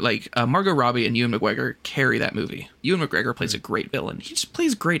and Margot Robbie and Ewan McGregor carry that movie. Ewan McGregor plays a great villain. He just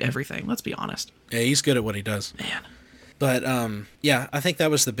plays great everything. Let's be honest. Yeah, he's good at what he does. Man. But yeah, I think that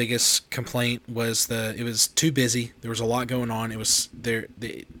was the biggest complaint. It was too busy. There was a lot going on. It was there.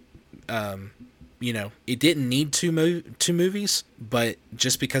 It didn't need two movies, but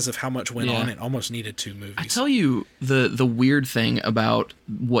just because of how much went on, it almost needed two movies. I tell you, the weird thing about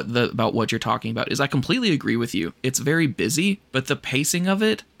what you're talking about is I completely agree with you. It's very busy, but the pacing of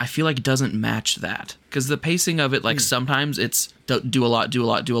it, I feel like doesn't match that. Because the pacing of it, like sometimes it's do a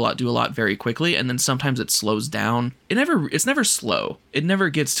lot very quickly, and then sometimes it slows down. It's never slow. It never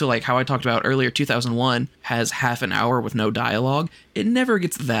gets to like how I talked about earlier. 2001 has half an hour with no dialogue. It never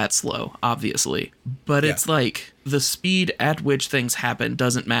gets that slow, obviously, but it's like the speed at which things happen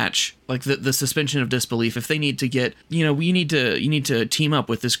doesn't match like the suspension of disbelief. If they need to get, you need to team up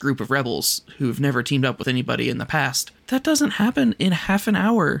with this group of rebels who've never teamed up with anybody in the past. That doesn't happen in half an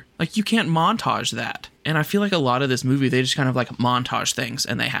hour. Like, you can't montage that. And I feel like a lot of this movie, they just kind of like montage things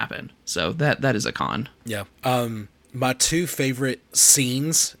and they happen. So that is a con. Yeah. My two favorite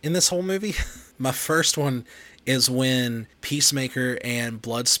scenes in this whole movie, my first one is when Peacemaker and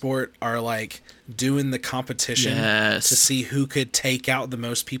Bloodsport are like doing the competition to see who could take out the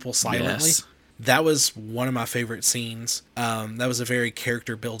most people silently. Yes. That was one of my favorite scenes. That was a very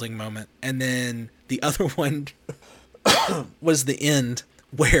character building moment. And then the other one was the end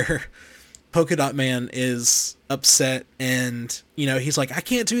where Polka Dot Man is upset and, he's like, I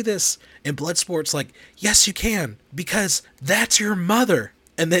can't do this. And Bloodsport's like, yes, you can, because that's your mother.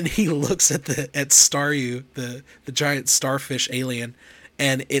 And then he looks at Staryu, the giant starfish alien,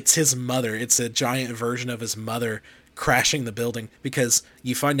 and it's his mother. It's a giant version of his mother crashing the building, because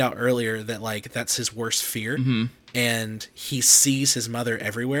you find out earlier that like that's his worst fear. Mm-hmm. And he sees his mother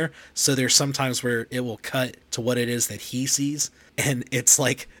everywhere. So there's sometimes where it will cut to what it is that he sees, and it's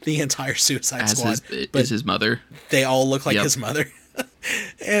like the entire Suicide Squad. Is his mother. They all look like his mother.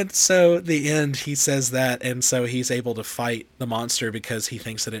 And so the end, he says that, and so he's able to fight the monster because he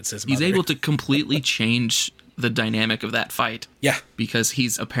thinks that it's his mother. He's able to completely change the dynamic of that fight. Yeah. Because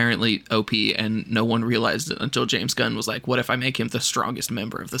he's apparently OP, and no one realized it until James Gunn was like, what if I make him the strongest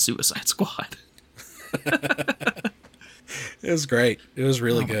member of the Suicide Squad? It was great. It was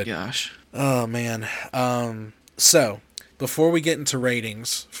really good. Oh my gosh. Oh man. So before we get into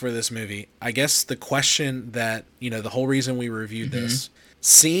ratings for this movie, I guess the question that, the whole reason we reviewed this,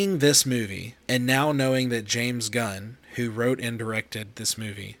 seeing this movie and now knowing that James Gunn, who wrote and directed this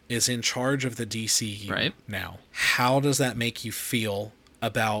movie, is in charge of the DCU now, how does that make you feel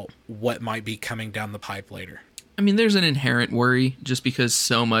about what might be coming down the pipe later? I mean, there's an inherent worry just because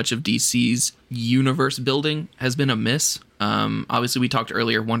so much of DC's universe building has been a miss. Obviously, we talked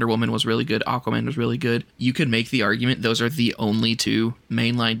earlier, Wonder Woman was really good, Aquaman was really good. You could make the argument those are the only two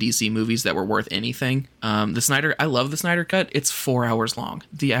mainline DC movies that were worth anything. I love the Snyder Cut. It's 4 hours long.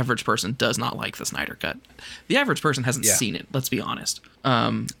 The average person does not like the Snyder Cut. The average person hasn't seen it, let's be honest.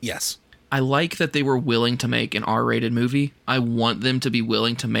 Yes. I like that they were willing to make an R-rated movie. I want them to be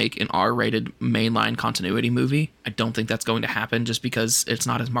willing to make an R-rated mainline continuity movie. I don't think that's going to happen just because it's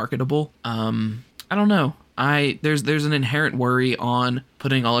not as marketable. I don't know. There's an inherent worry on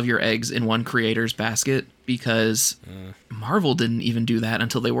putting all of your eggs in one creator's basket because Marvel didn't even do that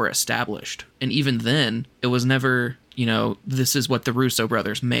until they were established. And even then, it was never, this is what the Russo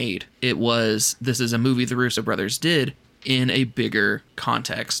brothers made. It was, this is a movie the Russo brothers did in a bigger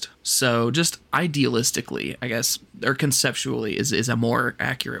context. So just idealistically, I guess, or conceptually is a more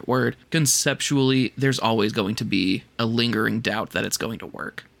accurate word. Conceptually, there's always going to be a lingering doubt that it's going to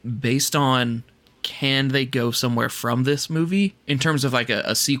work. Based on, can they go somewhere from this movie? In terms of like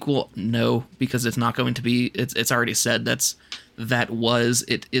a sequel, no, because it's not going to be, it's already said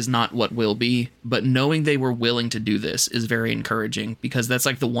it is not what will be. But knowing they were willing to do this is very encouraging because that's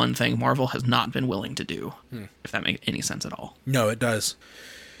like the one thing Marvel has not been willing to do, if that makes any sense at all. No, it does.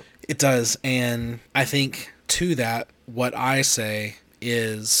 It does. And I think to that, what I say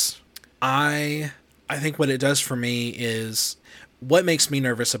is I think what it does for me is what makes me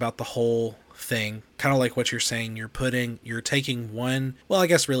nervous about the whole thing, kind of like what you're saying, you're taking one, well, I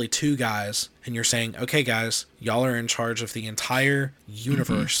guess really two guys, and you're saying, okay, guys, y'all are in charge of the entire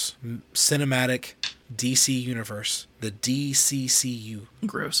universe, cinematic DC universe, the DCCU.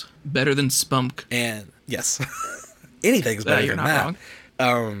 Gross. Better than Spunk. And yes, anything's better you're than not that.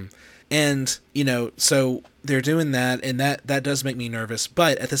 Wrong. And, so they're doing that, and that does make me nervous.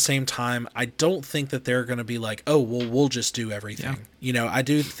 But at the same time, I don't think that they're going to be like, oh, well, we'll just do everything. Yeah. I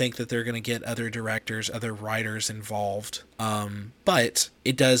do think that they're going to get other directors, other writers involved. But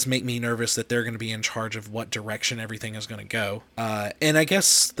it does make me nervous that they're going to be in charge of what direction everything is going to go. And I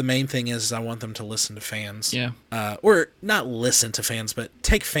guess the main thing is I want them to listen to fans. Yeah. Or not listen to fans, but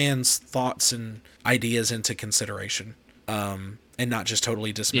take fans' thoughts and ideas into consideration. And not just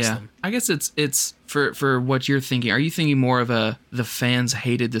totally dismiss them. I guess it's for what you're thinking. Are you thinking more of the fans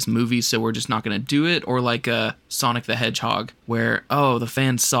hated this movie, so we're just not going to do it, or like a Sonic the Hedgehog, where the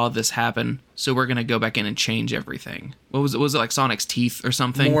fans saw this happen, so we're going to go back in and change everything? What was it? Was it like Sonic's teeth or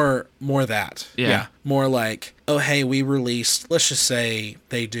something? More that. Yeah. More like, oh hey, we released. Let's just say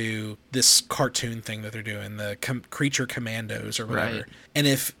they do this cartoon thing that they're doing, the Creature Commandos or whatever, right. and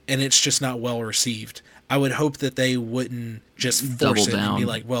it's just not well received. I would hope that they wouldn't just force double it down and be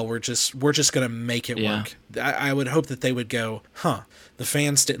like, well, we're just going to make it work. I would hope that they would go, the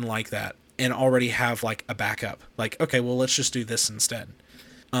fans didn't like that, and already have like a backup. Like, okay, well, let's just do this instead.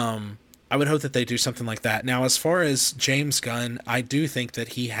 I would hope that they do something like that. Now, as far as James Gunn, I do think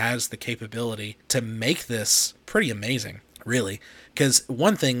that he has the capability to make this pretty amazing, really. Because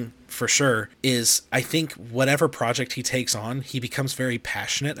one thing for sure is I think whatever project he takes on, he becomes very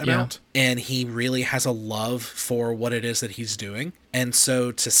passionate about, and he really has a love for what it is that he's doing. And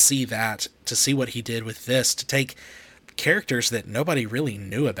so to see what he did with this, to take characters that nobody really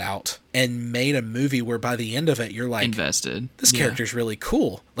knew about and made a movie where by the end of it you're like invested. This character's really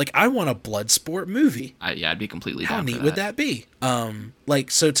cool. Like, I want a Bloodsport movie. I'd be completely down. How neat would that be?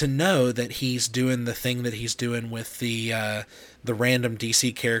 So to know that he's doing the thing that he's doing with the random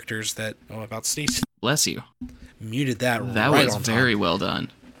DC characters that about sneeze. Bless you. Muted that. That right was on very top. well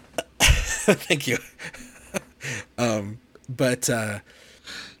done. Thank you.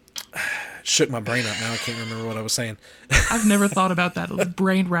 Shook my brain up. Now I can't remember what I was saying. I've never thought about that. A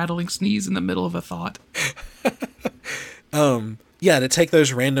brain rattling sneeze in the middle of a thought. To take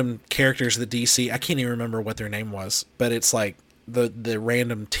those random characters that DC, I can't even remember what their name was, but it's like the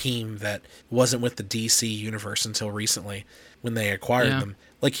random team that wasn't with the DC universe until recently when they acquired them.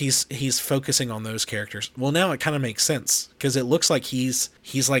 Like he's focusing on those characters. Well, now it kind of makes sense because it looks like he's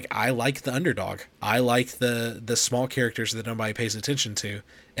like, I like the underdog. I like the small characters that nobody pays attention to,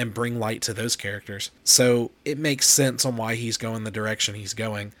 and bring light to those characters. So it makes sense on why he's going the direction he's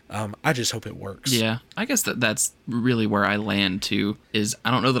going. I just hope it works. Yeah, I guess that's really where I land too. Is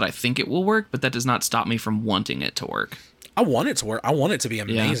I don't know that I think it will work, but that does not stop me from wanting it to work. I want it to work. I want it to be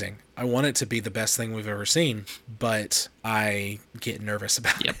amazing. Yeah. I want it to be the best thing we've ever seen, but I get nervous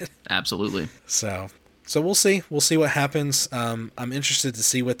about it. Absolutely. So we'll see. We'll see what happens. I'm interested to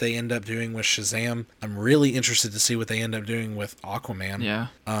see what they end up doing with Shazam. I'm really interested to see what they end up doing with Aquaman. Yeah.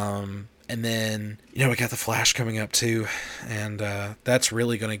 And then, we got The Flash coming up too. And that's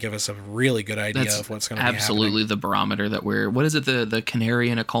really going to give us a really good idea of what's going to be happening. Absolutely the barometer that what is it, the canary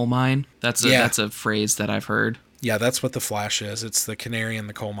in a coal mine? That's a phrase that I've heard. Yeah, that's what The Flash is. It's the canary in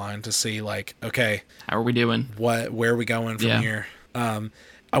the coal mine to see, like, okay, how are we doing? Where are we going from here?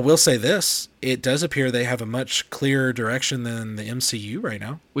 I will say this. It does appear they have a much clearer direction than the MCU right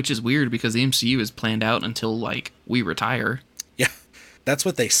now. Which is weird because the MCU is planned out until, like, we retire. Yeah, that's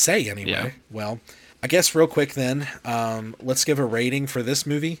what they say anyway. Yeah. Well, I guess real quick then, let's give a rating for this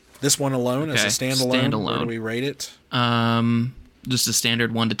movie. This one alone as a standalone. Where do we rate it? Just a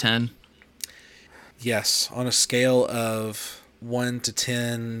standard 1 to 10. Yes, on a scale of 1 to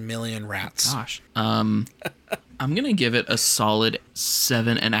 10 million rats. Gosh. I'm going to give it a solid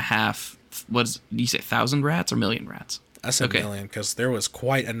 7.5. Do you say 1,000 rats or million rats? I said million because there was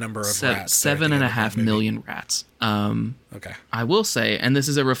quite a number of rats. 7.5 million rats. Okay. I will say, and this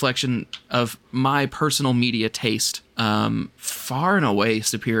is a reflection of my personal media taste, far and away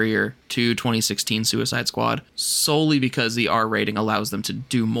superior to 2016 Suicide Squad, solely because the R rating allows them to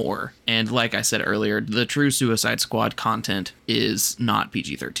do more. And like I said earlier, the true Suicide Squad content is not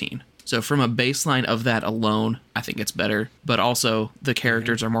PG-13. So from a baseline of that alone, I think it's better. But also, the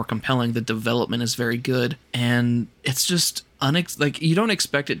characters are more compelling, the development is very good, and it's just you don't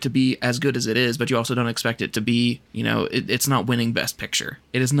expect it to be as good as it is, but you also don't expect it to be, it's not winning Best Picture.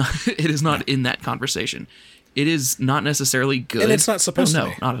 It is not. It is not in that conversation. It is not necessarily good, and it's not supposed to be.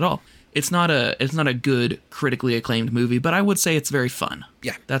 No, not at all. It's not a good critically acclaimed movie, but I would say it's very fun.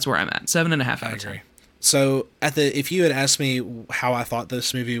 Yeah, that's where I'm at. 7.5 out of 10. So if you had asked me how I thought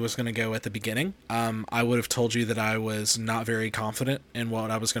this movie was going to go at the beginning, I would have told you that I was not very confident in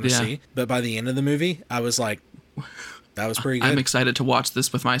what I was going to see. But by the end of the movie, I was like, that was pretty good. I'm excited to watch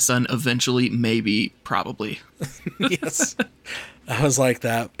this with my son eventually, maybe, probably. Yes. I was like,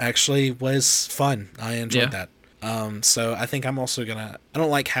 that actually was fun. I enjoyed that. So I think I'm also I don't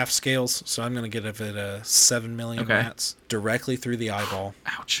like half scales, so I'm going to give it a 7 million rats directly through the eyeball.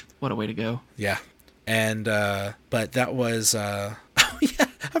 Ouch. What a way to go. Yeah. And, but that was, oh yeah,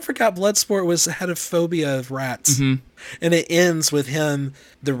 I forgot Bloodsport had a phobia of rats. Mm-hmm. And it ends with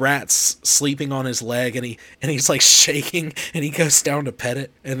the rat's sleeping on his leg and he's like shaking and he goes down to pet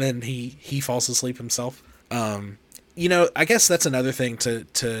it and then he falls asleep himself. I guess that's another thing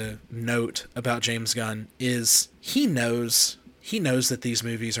to note about James Gunn is he knows that these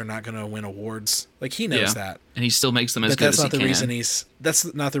movies are not going to win awards. Like, he knows that. And he still makes them as good as he can.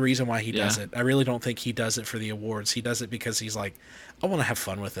 That's not the reason why he does it. I really don't think he does it for the awards. He does it because he's like, I want to have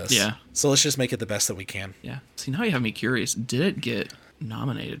fun with this. Yeah. So let's just make it the best that we can. Yeah. See, now you have me curious. Did it get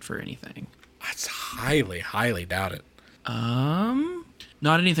nominated for anything? I highly, highly doubt it.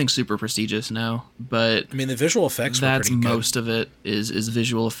 Not anything super prestigious, no. But I mean, the visual effects were pretty good. Most of it is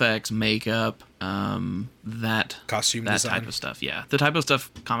visual effects, makeup, that costume that design. Type of stuff. Yeah, the type of stuff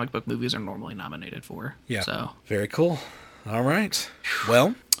comic book movies are normally nominated for. Yeah. So very cool. All right.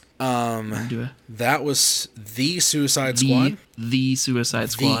 Well, that was the Suicide Squad. The Suicide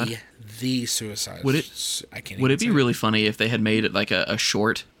Squad. The Suicide. Would it be really funny if they had made it like a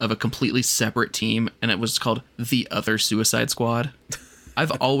short of a completely separate team and it was called The Other Suicide Squad?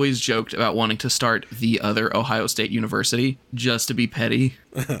 I've always joked about wanting to start The Other Ohio State University just to be petty,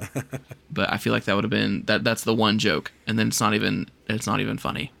 but I feel like that would have been that's the one joke, and then it's not even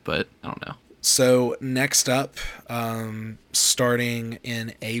funny. But I don't know. So next up, starting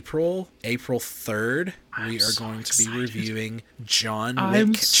in April 3rd, we are going to be reviewing John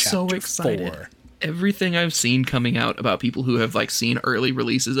Wick Chapter 4. Everything I've seen coming out about people who have like seen early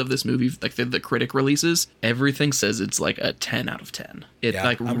releases of this movie, like the critic releases, everything says it's like a 10 out of 10. It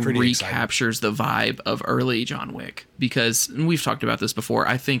recaptures the vibe of early John Wick because, and we've talked about this before,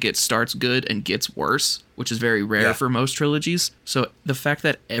 I think it starts good and gets worse, which is very rare for most trilogies. So the fact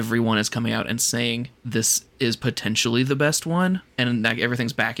that everyone is coming out and saying this is potentially the best one and like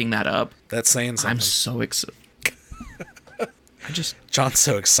everything's backing that up, that's saying something. I'm so excited. John's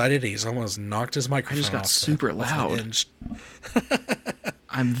so excited he's almost knocked his microphone off. I just got super loud.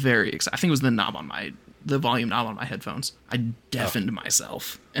 I'm very excited. I think it was the volume knob on my headphones. I deafened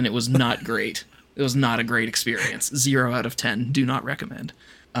myself, and it was not great. It was not a great experience. 0 out of 10. Do not recommend.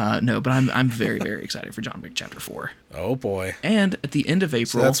 No, but I'm very, very excited for John Wick Chapter 4. Oh boy! And at the end of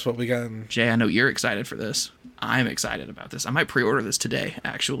April, so that's what we got. Jay, I know you're excited for this. I'm excited about this. I might pre-order this today.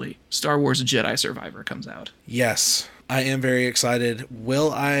 Actually, Star Wars Jedi Survivor comes out. Yes. I am very excited.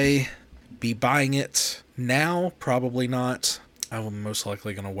 Will I be buying it now? Probably not. I'm most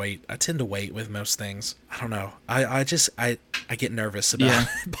likely going to wait. I tend to wait with most things. I don't know. I I get nervous about Yeah.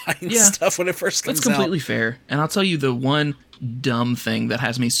 buying Yeah. stuff when it first comes That's completely fair. And I'll tell you the one dumb thing that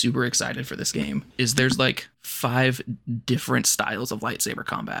has me super excited for this game is there's like 5 different styles of lightsaber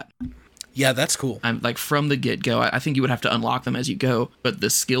combat. out. Yeah, that's cool. I'm like from the get-go. I think you would have to unlock them as you go, but the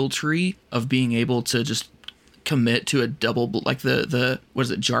skill tree of being able to just commit to a double, like the what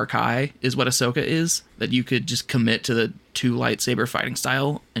is it, Jarkai is what Ahsoka is, that you could just commit to the 2 lightsaber fighting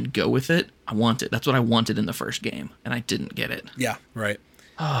style and go with it. I want it. That's what I wanted in the first game, and I didn't get it. Yeah, right.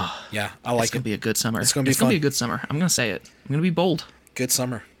 Oh, Yeah, I like it's gonna it. be a good summer. It's gonna be gonna be a fun. good summer. I'm gonna say it. I'm gonna be bold. Good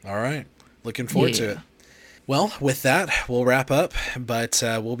summer. All right. Looking forward to Yeah. it. Well, with that, we'll wrap up, but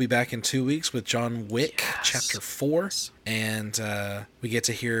we'll be back in 2 weeks with John Wick, Chapter 4, and we get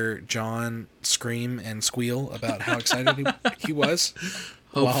to hear John scream and squeal about how excited he was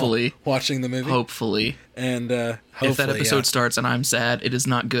while Hopefully. watching the movie. Hopefully. And If hopefully, that episode starts and I'm sad, it is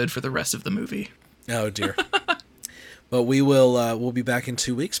not good for the rest of the movie. Oh, dear. But we'll be back in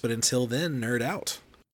 2 weeks, but until then, nerd out.